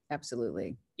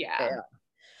 Absolutely. Yeah.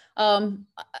 One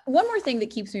more thing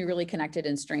that keeps me really connected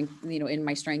and strength, you know, in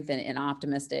my strength and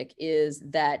optimistic is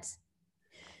that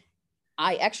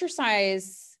I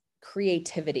exercise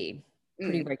creativity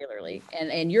pretty regularly.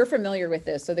 And you're familiar with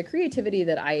this. So the creativity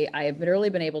that I have really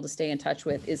been able to stay in touch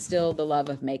with is still the love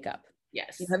of makeup.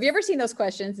 Yes. You know, have you ever seen those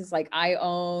questions? It's like, I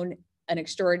own an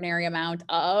extraordinary amount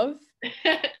of,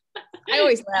 I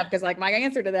always laugh because like my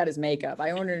answer to that is makeup.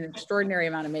 I own an extraordinary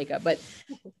amount of makeup, but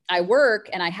I work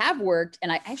and I have worked.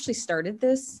 And I actually started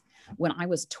this when I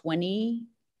was 20.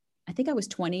 I think I was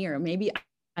 20 or maybe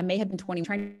I may have been 20. I'm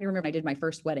trying to remember when I did my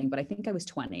first wedding, but I think I was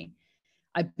 20.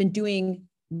 I've been doing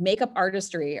makeup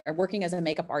artistry or working as a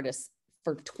makeup artist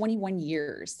for 21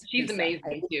 years. She's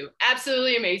amazing too.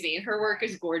 Absolutely amazing. Her work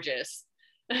is gorgeous.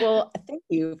 Well, thank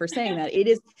you for saying that. It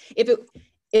is,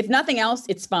 if nothing else,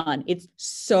 it's fun. It's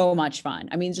so much fun.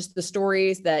 I mean, just the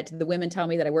stories that the women tell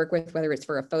me that I work with, whether it's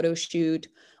for a photo shoot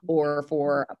or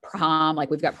for a prom, like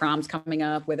we've got proms coming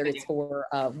up, whether it's for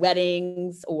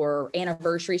weddings or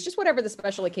anniversaries, just whatever the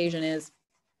special occasion is.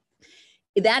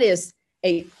 That is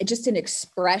just an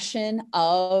expression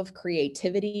of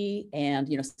creativity. And,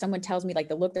 you know, someone tells me like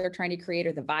the look they're trying to create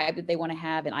or the vibe that they want to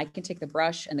have. And I can take the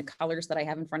brush and the colors that I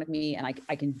have in front of me and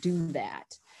I can do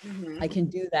that. I can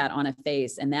do that on a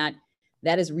face. And that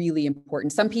is really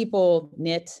important. Some people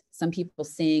knit, some people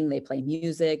sing, they play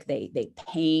music, they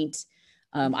paint.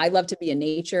 I love to be in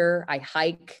nature. I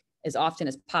hike as often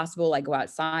as possible. I go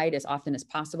outside as often as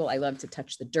possible. I love to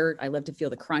touch the dirt. I love to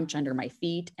feel the crunch under my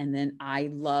feet. And then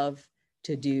I love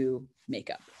to do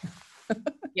makeup.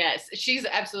 Yes, she's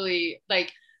absolutely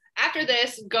like, after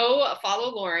this, go follow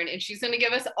Lauren and she's going to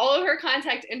give us all of her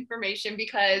contact information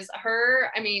because her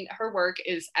work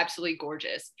is absolutely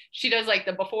gorgeous. She does like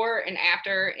the before and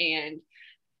after, and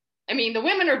I mean, the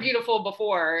women are beautiful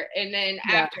before and then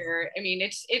after. I mean,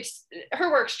 it's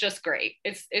her work's just great.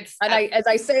 It's and as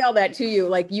I say all that to you,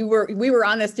 like we were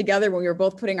on this together when we were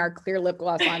both putting our clear lip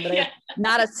gloss on, but I have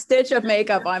not a stitch of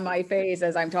makeup on my face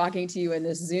as I'm talking to you in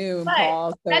this Zoom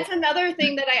call. So. That's another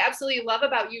thing that I absolutely love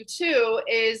about you too,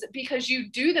 is because you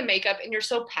do the makeup and you're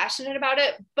so passionate about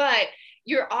it, but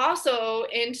you're also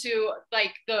into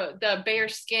like the bare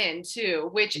skin too,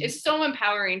 which is so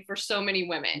empowering for so many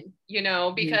women, you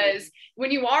know, because when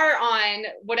you are on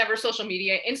whatever social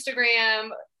media, Instagram,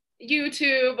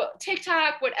 YouTube,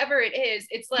 TikTok, whatever it is,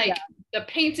 it's like the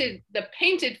painted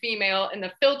female and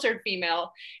the filtered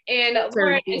female. And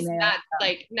Lauren is not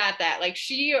that. Like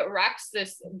she rocks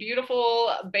this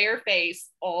beautiful bare face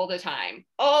all the time.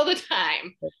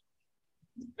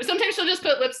 But sometimes she'll just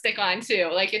put lipstick on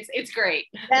too. Like it's great.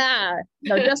 Yeah.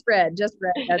 No, just red.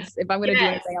 That's if I'm going to do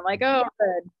anything, I'm like, oh,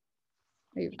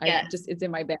 red. I just, it's in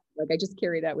my bag. Like I just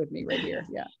carry that with me right here.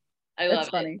 Yeah. I love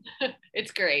it. Funny. It's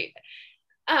great.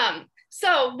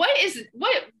 So what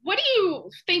do you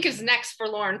think is next for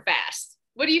Lauren Fast?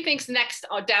 What do you think's next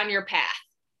down your path?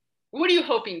 What are you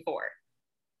hoping for?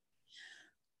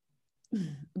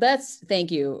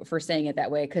 Thank you for saying it that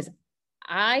way. Cause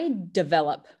I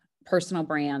develop personal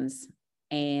brands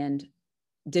and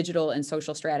digital and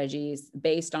social strategies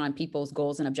based on people's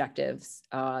goals and objectives.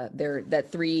 They're the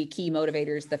three key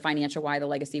motivators: the financial why, the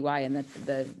legacy why, and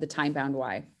the time-bound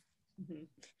why. Mm-hmm.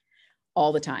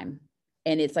 all the time.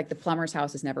 And it's like the plumber's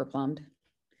house is never plumbed.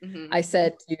 Mm-hmm. I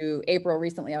said to April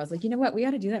recently, I was like, you know what? We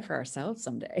ought to do that for ourselves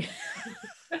someday.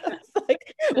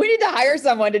 Like, we need to hire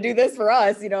someone to do this for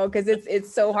us, you know, because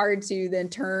it's so hard to then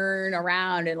turn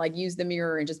around and like use the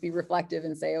mirror and just be reflective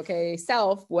and say, okay,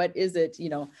 self, what is it, you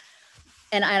know?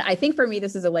 And I think for me,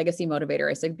 this is a legacy motivator.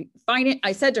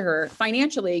 I said to her,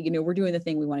 financially, you know, we're doing the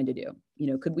thing we wanted to do. You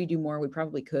know, could we do more? We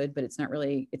probably could, but it's not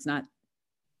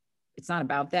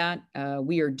about that.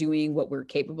 We are doing what we're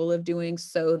capable of doing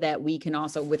so that we can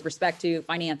also, with respect to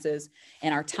finances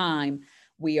and our time,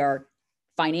 we are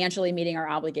financially meeting our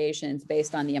obligations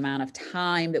based on the amount of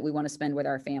time that we want to spend with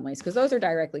our families, because those are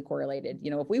directly correlated.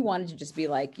 You know, if we wanted to just be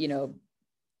like, you know,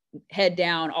 head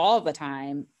down all the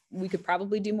time, we could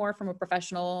probably do more from a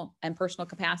professional and personal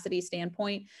capacity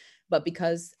standpoint. But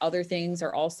because other things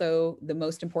are also the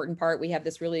most important part, we have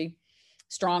this really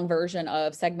strong version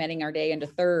of segmenting our day into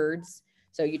thirds.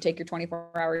 So you take your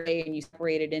 24-hour day and you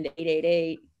separate it into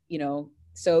 888, you know,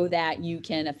 so that you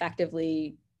can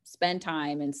effectively spend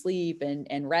time and sleep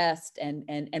and rest and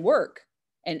work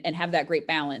and have that great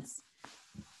balance.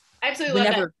 I absolutely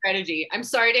love that strategy. I'm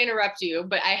sorry to interrupt you,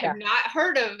 but I have not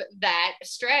heard of that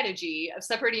strategy of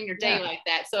separating your day like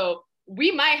that. So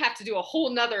we might have to do a whole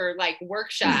nother like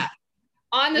workshop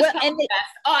on this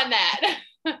on that.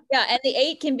 Yeah. And the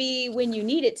 8 can be when you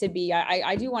need it to be.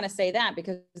 I do want to say that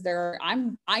because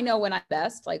I know when I'm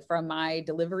best, like from my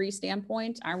delivery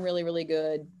standpoint, I'm really, really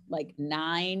good. Like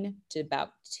 9 to about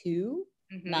 2,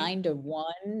 9 to 1,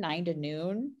 9 to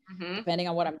noon, depending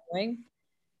on what I'm doing.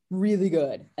 Really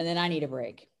good. And then I need a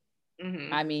break.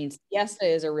 I mean, siesta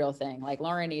is a real thing. Like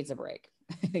Lauren needs a break.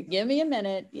 Give me a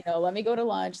minute, you know, let me go to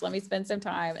lunch, let me spend some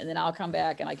time, and then I'll come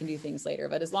back and I can do things later.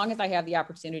 But as long as I have the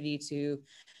opportunity to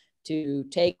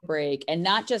take a break and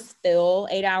not just fill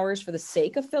 8 hours for the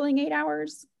sake of filling 8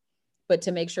 hours, but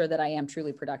to make sure that I am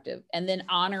truly productive, and then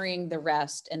honoring the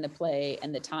rest and the play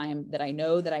and the time that I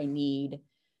know that I need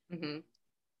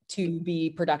to be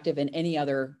productive in any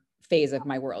other phase of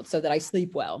my world, so that I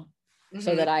sleep well,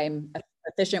 so that I'm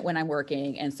efficient when I'm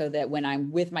working, and so that when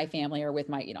I'm with my family or with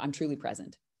my, you know, I'm truly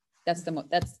present. That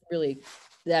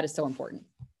is so important.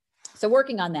 So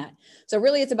working on that. So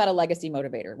really it's about a legacy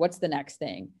motivator. What's the next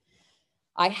thing?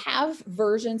 I have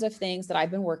versions of things that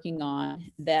I've been working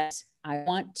on that I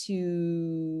want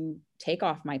to take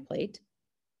off my plate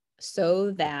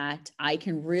so that I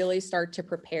can really start to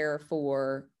prepare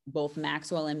for both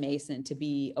Maxwell and Mason to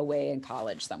be away in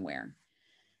college somewhere,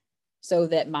 so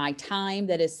that my time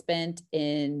that is spent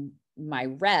in my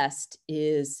rest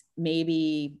is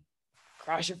maybe,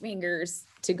 cross your fingers,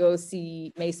 to go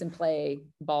see Mason play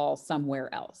ball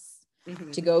somewhere else,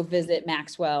 to go visit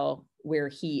Maxwell where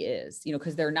he is, you know,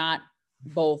 because they're not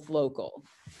both local.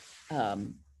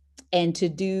 And to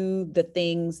do the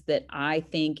things that I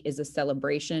think is a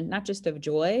celebration, not just of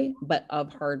joy, but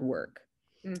of hard work.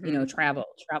 You know, travel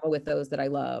with those that I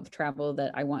love, travel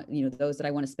that I want, you know, those that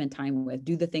I want to spend time with,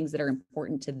 do the things that are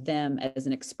important to them as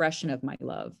an expression of my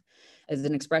love, as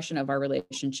an expression of our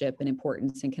relationship and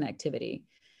importance and connectivity.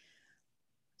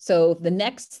 So the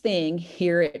next thing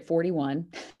here at 41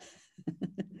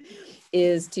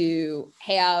 is to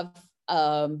have,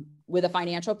 with a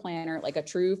financial planner, like a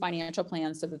true financial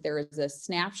plan, so that there is a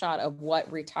snapshot of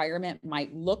what retirement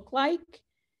might look like,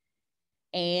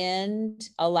 and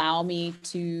allow me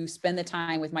to spend the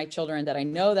time with my children that I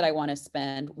know that I want to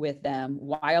spend with them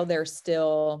while they're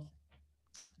still,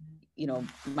 you know,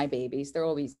 my babies. They'll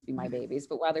always be my babies,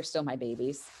 but while they're still my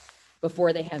babies,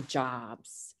 before they have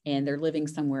jobs and they're living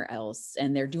somewhere else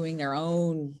and they're doing their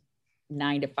own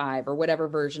 9 to 5 or whatever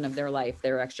version of their life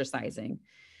they're exercising.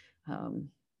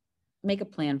 Make a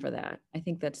plan for that. I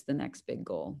think that's the next big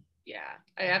goal. Yeah,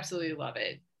 I absolutely love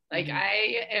it. Like,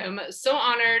 I am so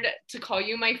honored to call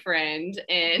you my friend,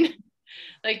 and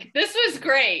like, this was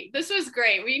great.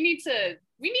 We need to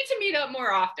meet up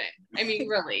more often. I mean,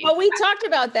 really. Well, we talked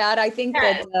about that. I think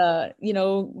that, you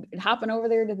know, hopping over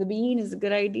there to the Bean is a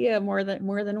good idea more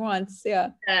than once.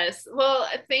 Yeah. Yes. Well,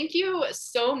 thank you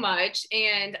so much.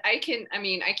 And I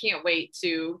can't wait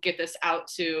to get this out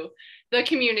to the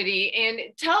community and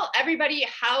tell everybody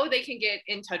how they can get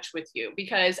in touch with you,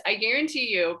 because I guarantee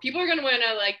you people are going to want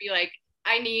to like be like,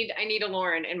 I need a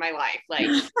Lauren in my life. Like,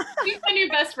 she's my new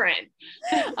best friend.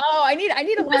 Oh, I need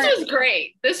a Lauren. This was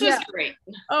great. This was great.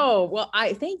 Oh, well,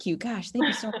 thank you. Gosh, thank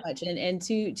you so much. And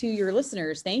to your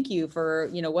listeners, thank you for,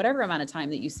 you know, whatever amount of time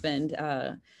that you spend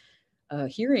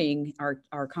hearing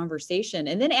our conversation,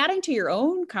 and then adding to your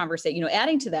own conversation, you know,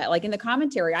 adding to that, like in the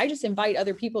commentary, I just invite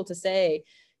other people to say,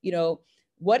 you know,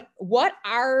 what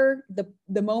are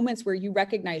the moments where you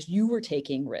recognize you were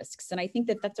taking risks? And I think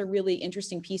that that's a really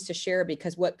interesting piece to share,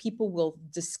 because what people will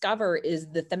discover is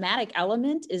the thematic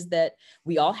element is that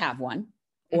we all have one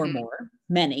or more,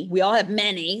 many. We all have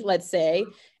many, let's say,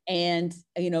 and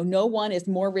no one is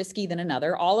more risky than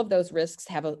another. All of those risks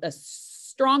have a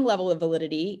strong level of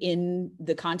validity in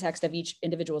the context of each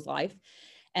individual's life.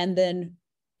 And then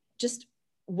just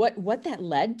what that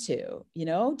led to,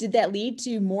 did that lead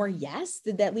to more yes?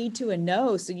 Did that lead to a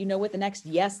no? So you know what the next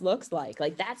yes looks like.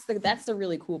 Like that's the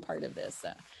really cool part of this.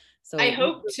 So I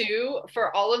hope too,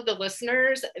 for all of the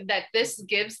listeners, that this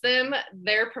gives them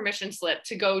their permission slip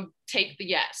to go take the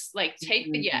yes, like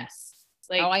take the yes.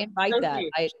 Like, I invite that.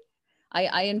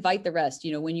 I invite the rest,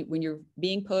 when you're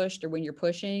being pushed or when you're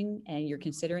pushing and you're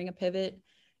considering a pivot,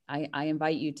 I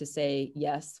invite you to say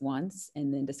yes once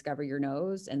and then discover your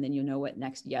no's, and then what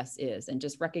next yes is. And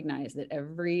just recognize that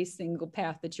every single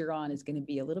path that you're on is going to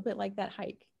be a little bit like that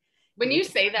hike. When you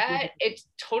say that, it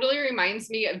totally reminds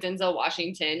me of Denzel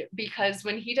Washington, because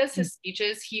when he does his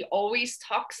speeches, he always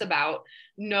talks about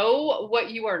know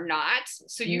what you are not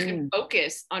so you can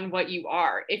focus on what you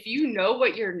are. If you know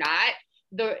what you're not,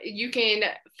 you can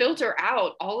filter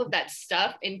out all of that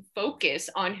stuff and focus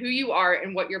on who you are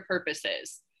and what your purpose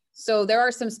is. So there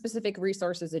are some specific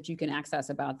resources that you can access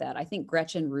about that. I think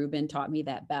Gretchen Rubin taught me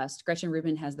that best. Gretchen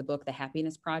Rubin has the book, The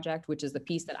Happiness Project, which is the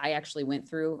piece that I actually went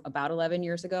through about 11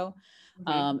 years ago.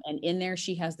 And in there,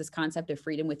 she has this concept of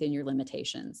freedom within your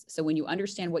limitations. So when you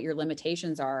understand what your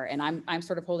limitations are, and I'm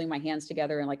sort of holding my hands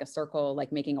together in like a circle,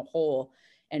 like making a whole,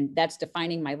 and that's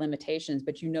defining my limitations.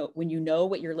 But when you know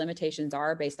what your limitations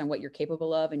are based on what you're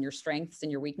capable of and your strengths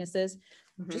and your weaknesses,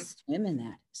 just swim in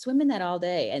that all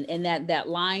day. And that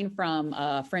line from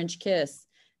French Kiss,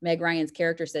 Meg Ryan's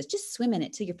character says, just swim in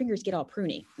it till your fingers get all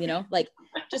pruny, like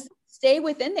just stay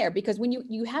within there, because when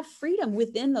you have freedom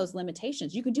within those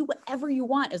limitations, you can do whatever you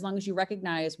want as long as you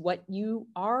recognize what you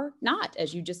are not,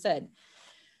 as you just said.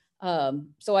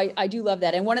 So I do love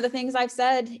that. And one of the things I've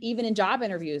said, even in job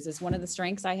interviews, is one of the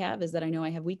strengths I have is that I know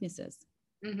I have weaknesses.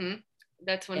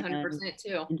 That's 100%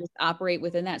 too. And just operate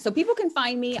within that. So people can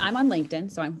find me. I'm on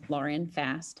LinkedIn. So I'm Lauren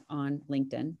Fast on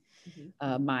LinkedIn.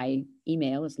 My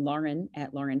email is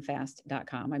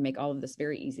lauren@laurenfast.com. I make all of this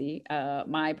very easy.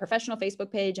 My professional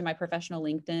Facebook page and my professional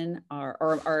LinkedIn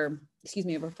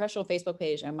my professional Facebook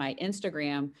page and my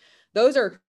Instagram, those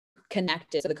are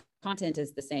connected. So the content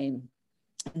is the same.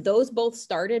 Those both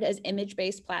started as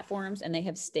image-based platforms, and they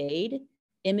have stayed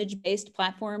image-based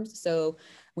platforms. So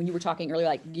when you were talking earlier,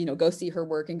 like, go see her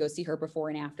work and go see her before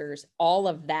and afters, all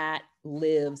of that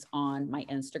lives on my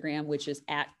Instagram, which is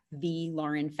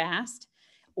 @TheLaurenFast,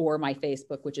 or my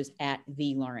Facebook, which is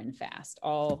 @TheLaurenFast,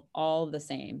 all the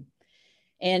same.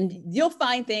 And you'll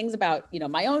find things about,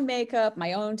 my own makeup,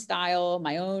 my own style,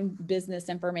 my own business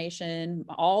information,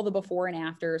 all the before and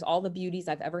afters, all the beauties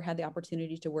I've ever had the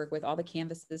opportunity to work with, all the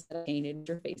canvases that I painted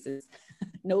your faces,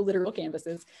 no literal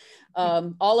canvases.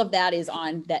 All of that is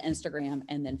on that Instagram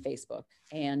and then Facebook,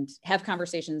 and have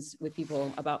conversations with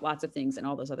people about lots of things in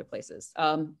all those other places.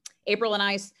 April and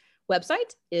I's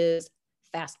website is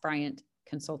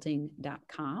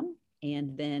fastbryantconsulting.com.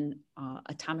 And then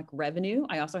Atomic Revenue.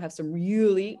 I also have some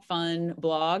really fun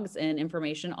blogs and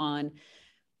information on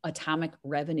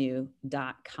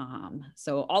atomicrevenue.com.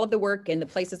 So all of the work and the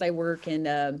places I work in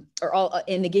are all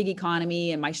in the gig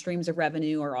economy, and my streams of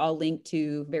revenue are all linked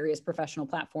to various professional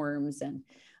platforms, and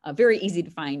very easy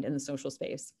to find in the social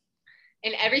space.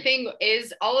 And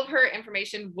all of her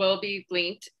information will be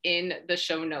linked in the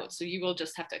show notes. So you will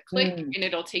just have to click and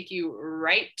it'll take you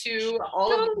right to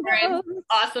all of the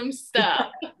awesome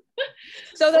stuff.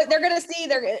 So they're going to see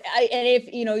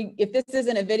and if this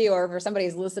isn't a video, or if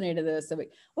somebody's listening to this,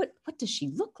 like, what does she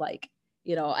look like?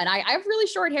 And I have really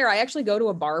short hair. I actually go to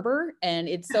a barber, and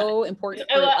it's so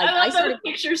important. I love those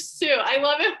pictures too. I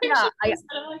love it. Yeah,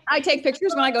 I take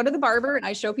pictures when I go to the barber, and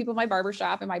I show people my barber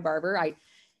shop and my barber.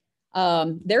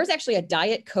 There's actually a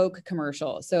Diet Coke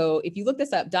commercial. So if you look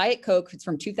this up, Diet Coke, it's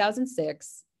from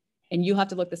 2006, and you'll have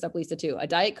to look this up, Lisa, too. A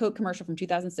Diet Coke commercial from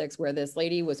 2006, where this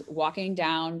lady was walking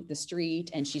down the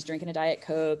street and she's drinking a Diet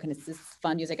Coke, and it's this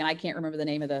fun music. And I can't remember the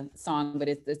name of the song, but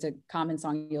it's a common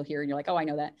song you'll hear, and you're like, oh, I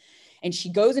know that. And she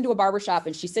goes into a barbershop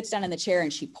and she sits down in the chair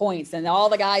and she points, and all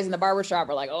the guys in the barbershop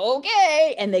are like,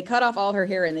 okay. And they cut off all her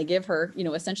hair and they give her,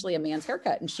 essentially a man's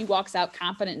haircut. And she walks out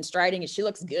confident and striding, and she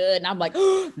looks good. And I'm like,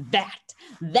 oh,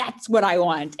 that's what I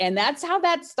want. And that's how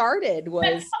that started,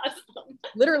 was awesome.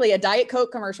 Literally a Diet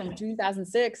Coke commercial from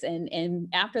 2006. And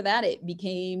after that, it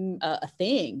became a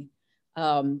thing.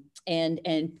 And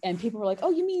people were like,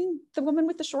 oh, you mean the woman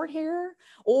with the short hair?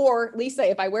 Or Lisa,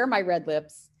 if I wear my red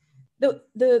lips,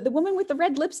 The woman with the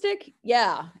red lipstick.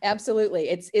 Yeah, absolutely.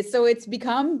 It's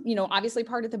become, obviously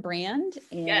part of the brand.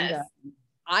 And Yes.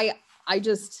 I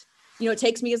just, it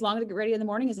takes me as long to get ready in the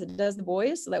morning as it does the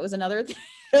boys. So that was another,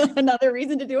 another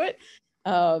reason to do it.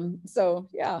 So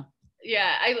yeah.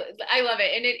 Yeah, I love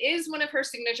it. And it is one of her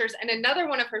signatures, and another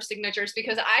one of her signatures,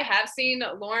 because I have seen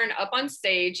Lauren up on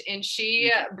stage and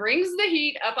she brings the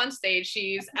heat up on stage.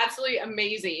 She's absolutely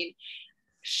amazing.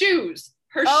 Shoes.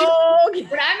 Her shoes. Oh, When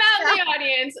I'm out in the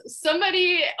audience,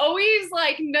 somebody always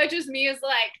like nudges me as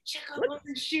like, check out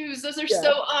Lauren's shoes. Those are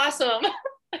so awesome.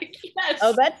 Like, yes.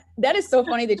 Oh, that is so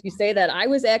funny that you say that. I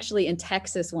was actually in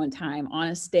Texas one time on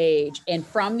a stage, and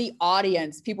from the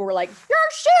audience, people were like, "Your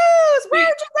shoes! Where'd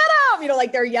you get them?"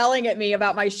 Like they're yelling at me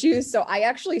about my shoes. So I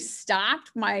actually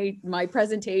stopped my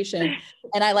presentation,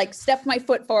 and I like stepped my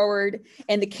foot forward.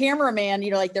 And the cameraman,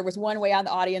 like there was one way on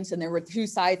the audience, and there were two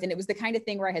sides, and it was the kind of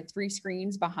thing where I had 3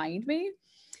 screens behind me.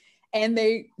 And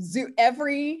they zoom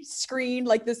every screen,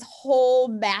 like this whole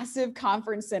massive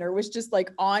conference center was just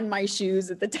like on my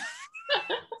shoes at the time.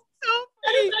 So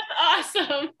funny. That's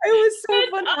awesome. It was so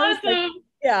That's fun. awesome.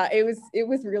 Yeah, it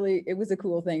was a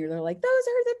cool thing. They're like, those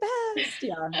are the best.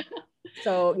 Yeah.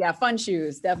 So yeah, fun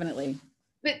shoes, definitely.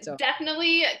 But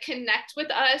definitely connect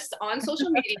with us on social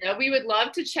media. We would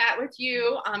love to chat with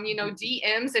you.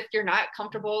 DMs if you're not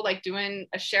comfortable like doing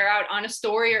a share out on a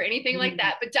story or anything like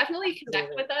that, but definitely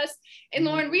connect with us. And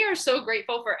Lauren, we are so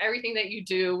grateful for everything that you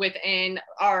do within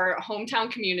our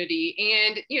hometown community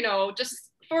and,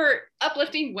 just for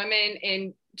uplifting women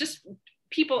and just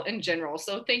people in general.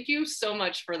 So thank you so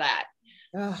much for that.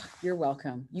 Oh, you're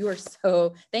welcome.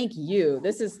 Thank you.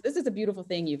 This is a beautiful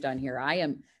thing you've done here. I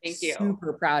am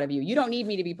super proud of you. You don't need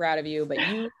me to be proud of you, but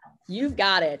you've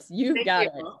got it. You've got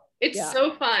it. It's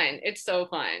so fun. It's so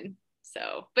fun.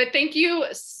 So, but thank you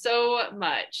so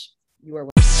much. You are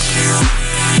welcome.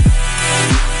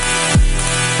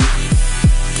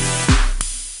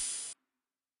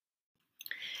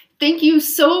 Thank you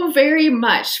so very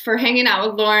much for hanging out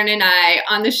with Lauren and I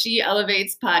on the She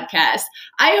Elevates podcast.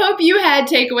 I hope you had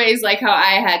takeaways like how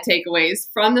I had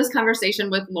takeaways from this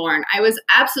conversation with Lauren. I was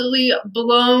absolutely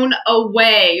blown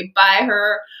away by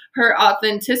her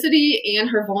authenticity and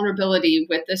her vulnerability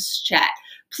with this chat.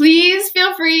 Please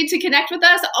feel free to connect with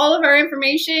us. All of our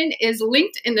information is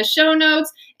linked in the show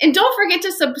notes. And don't forget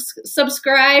to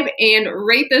subscribe and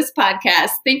rate this podcast.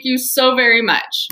 Thank you so very much.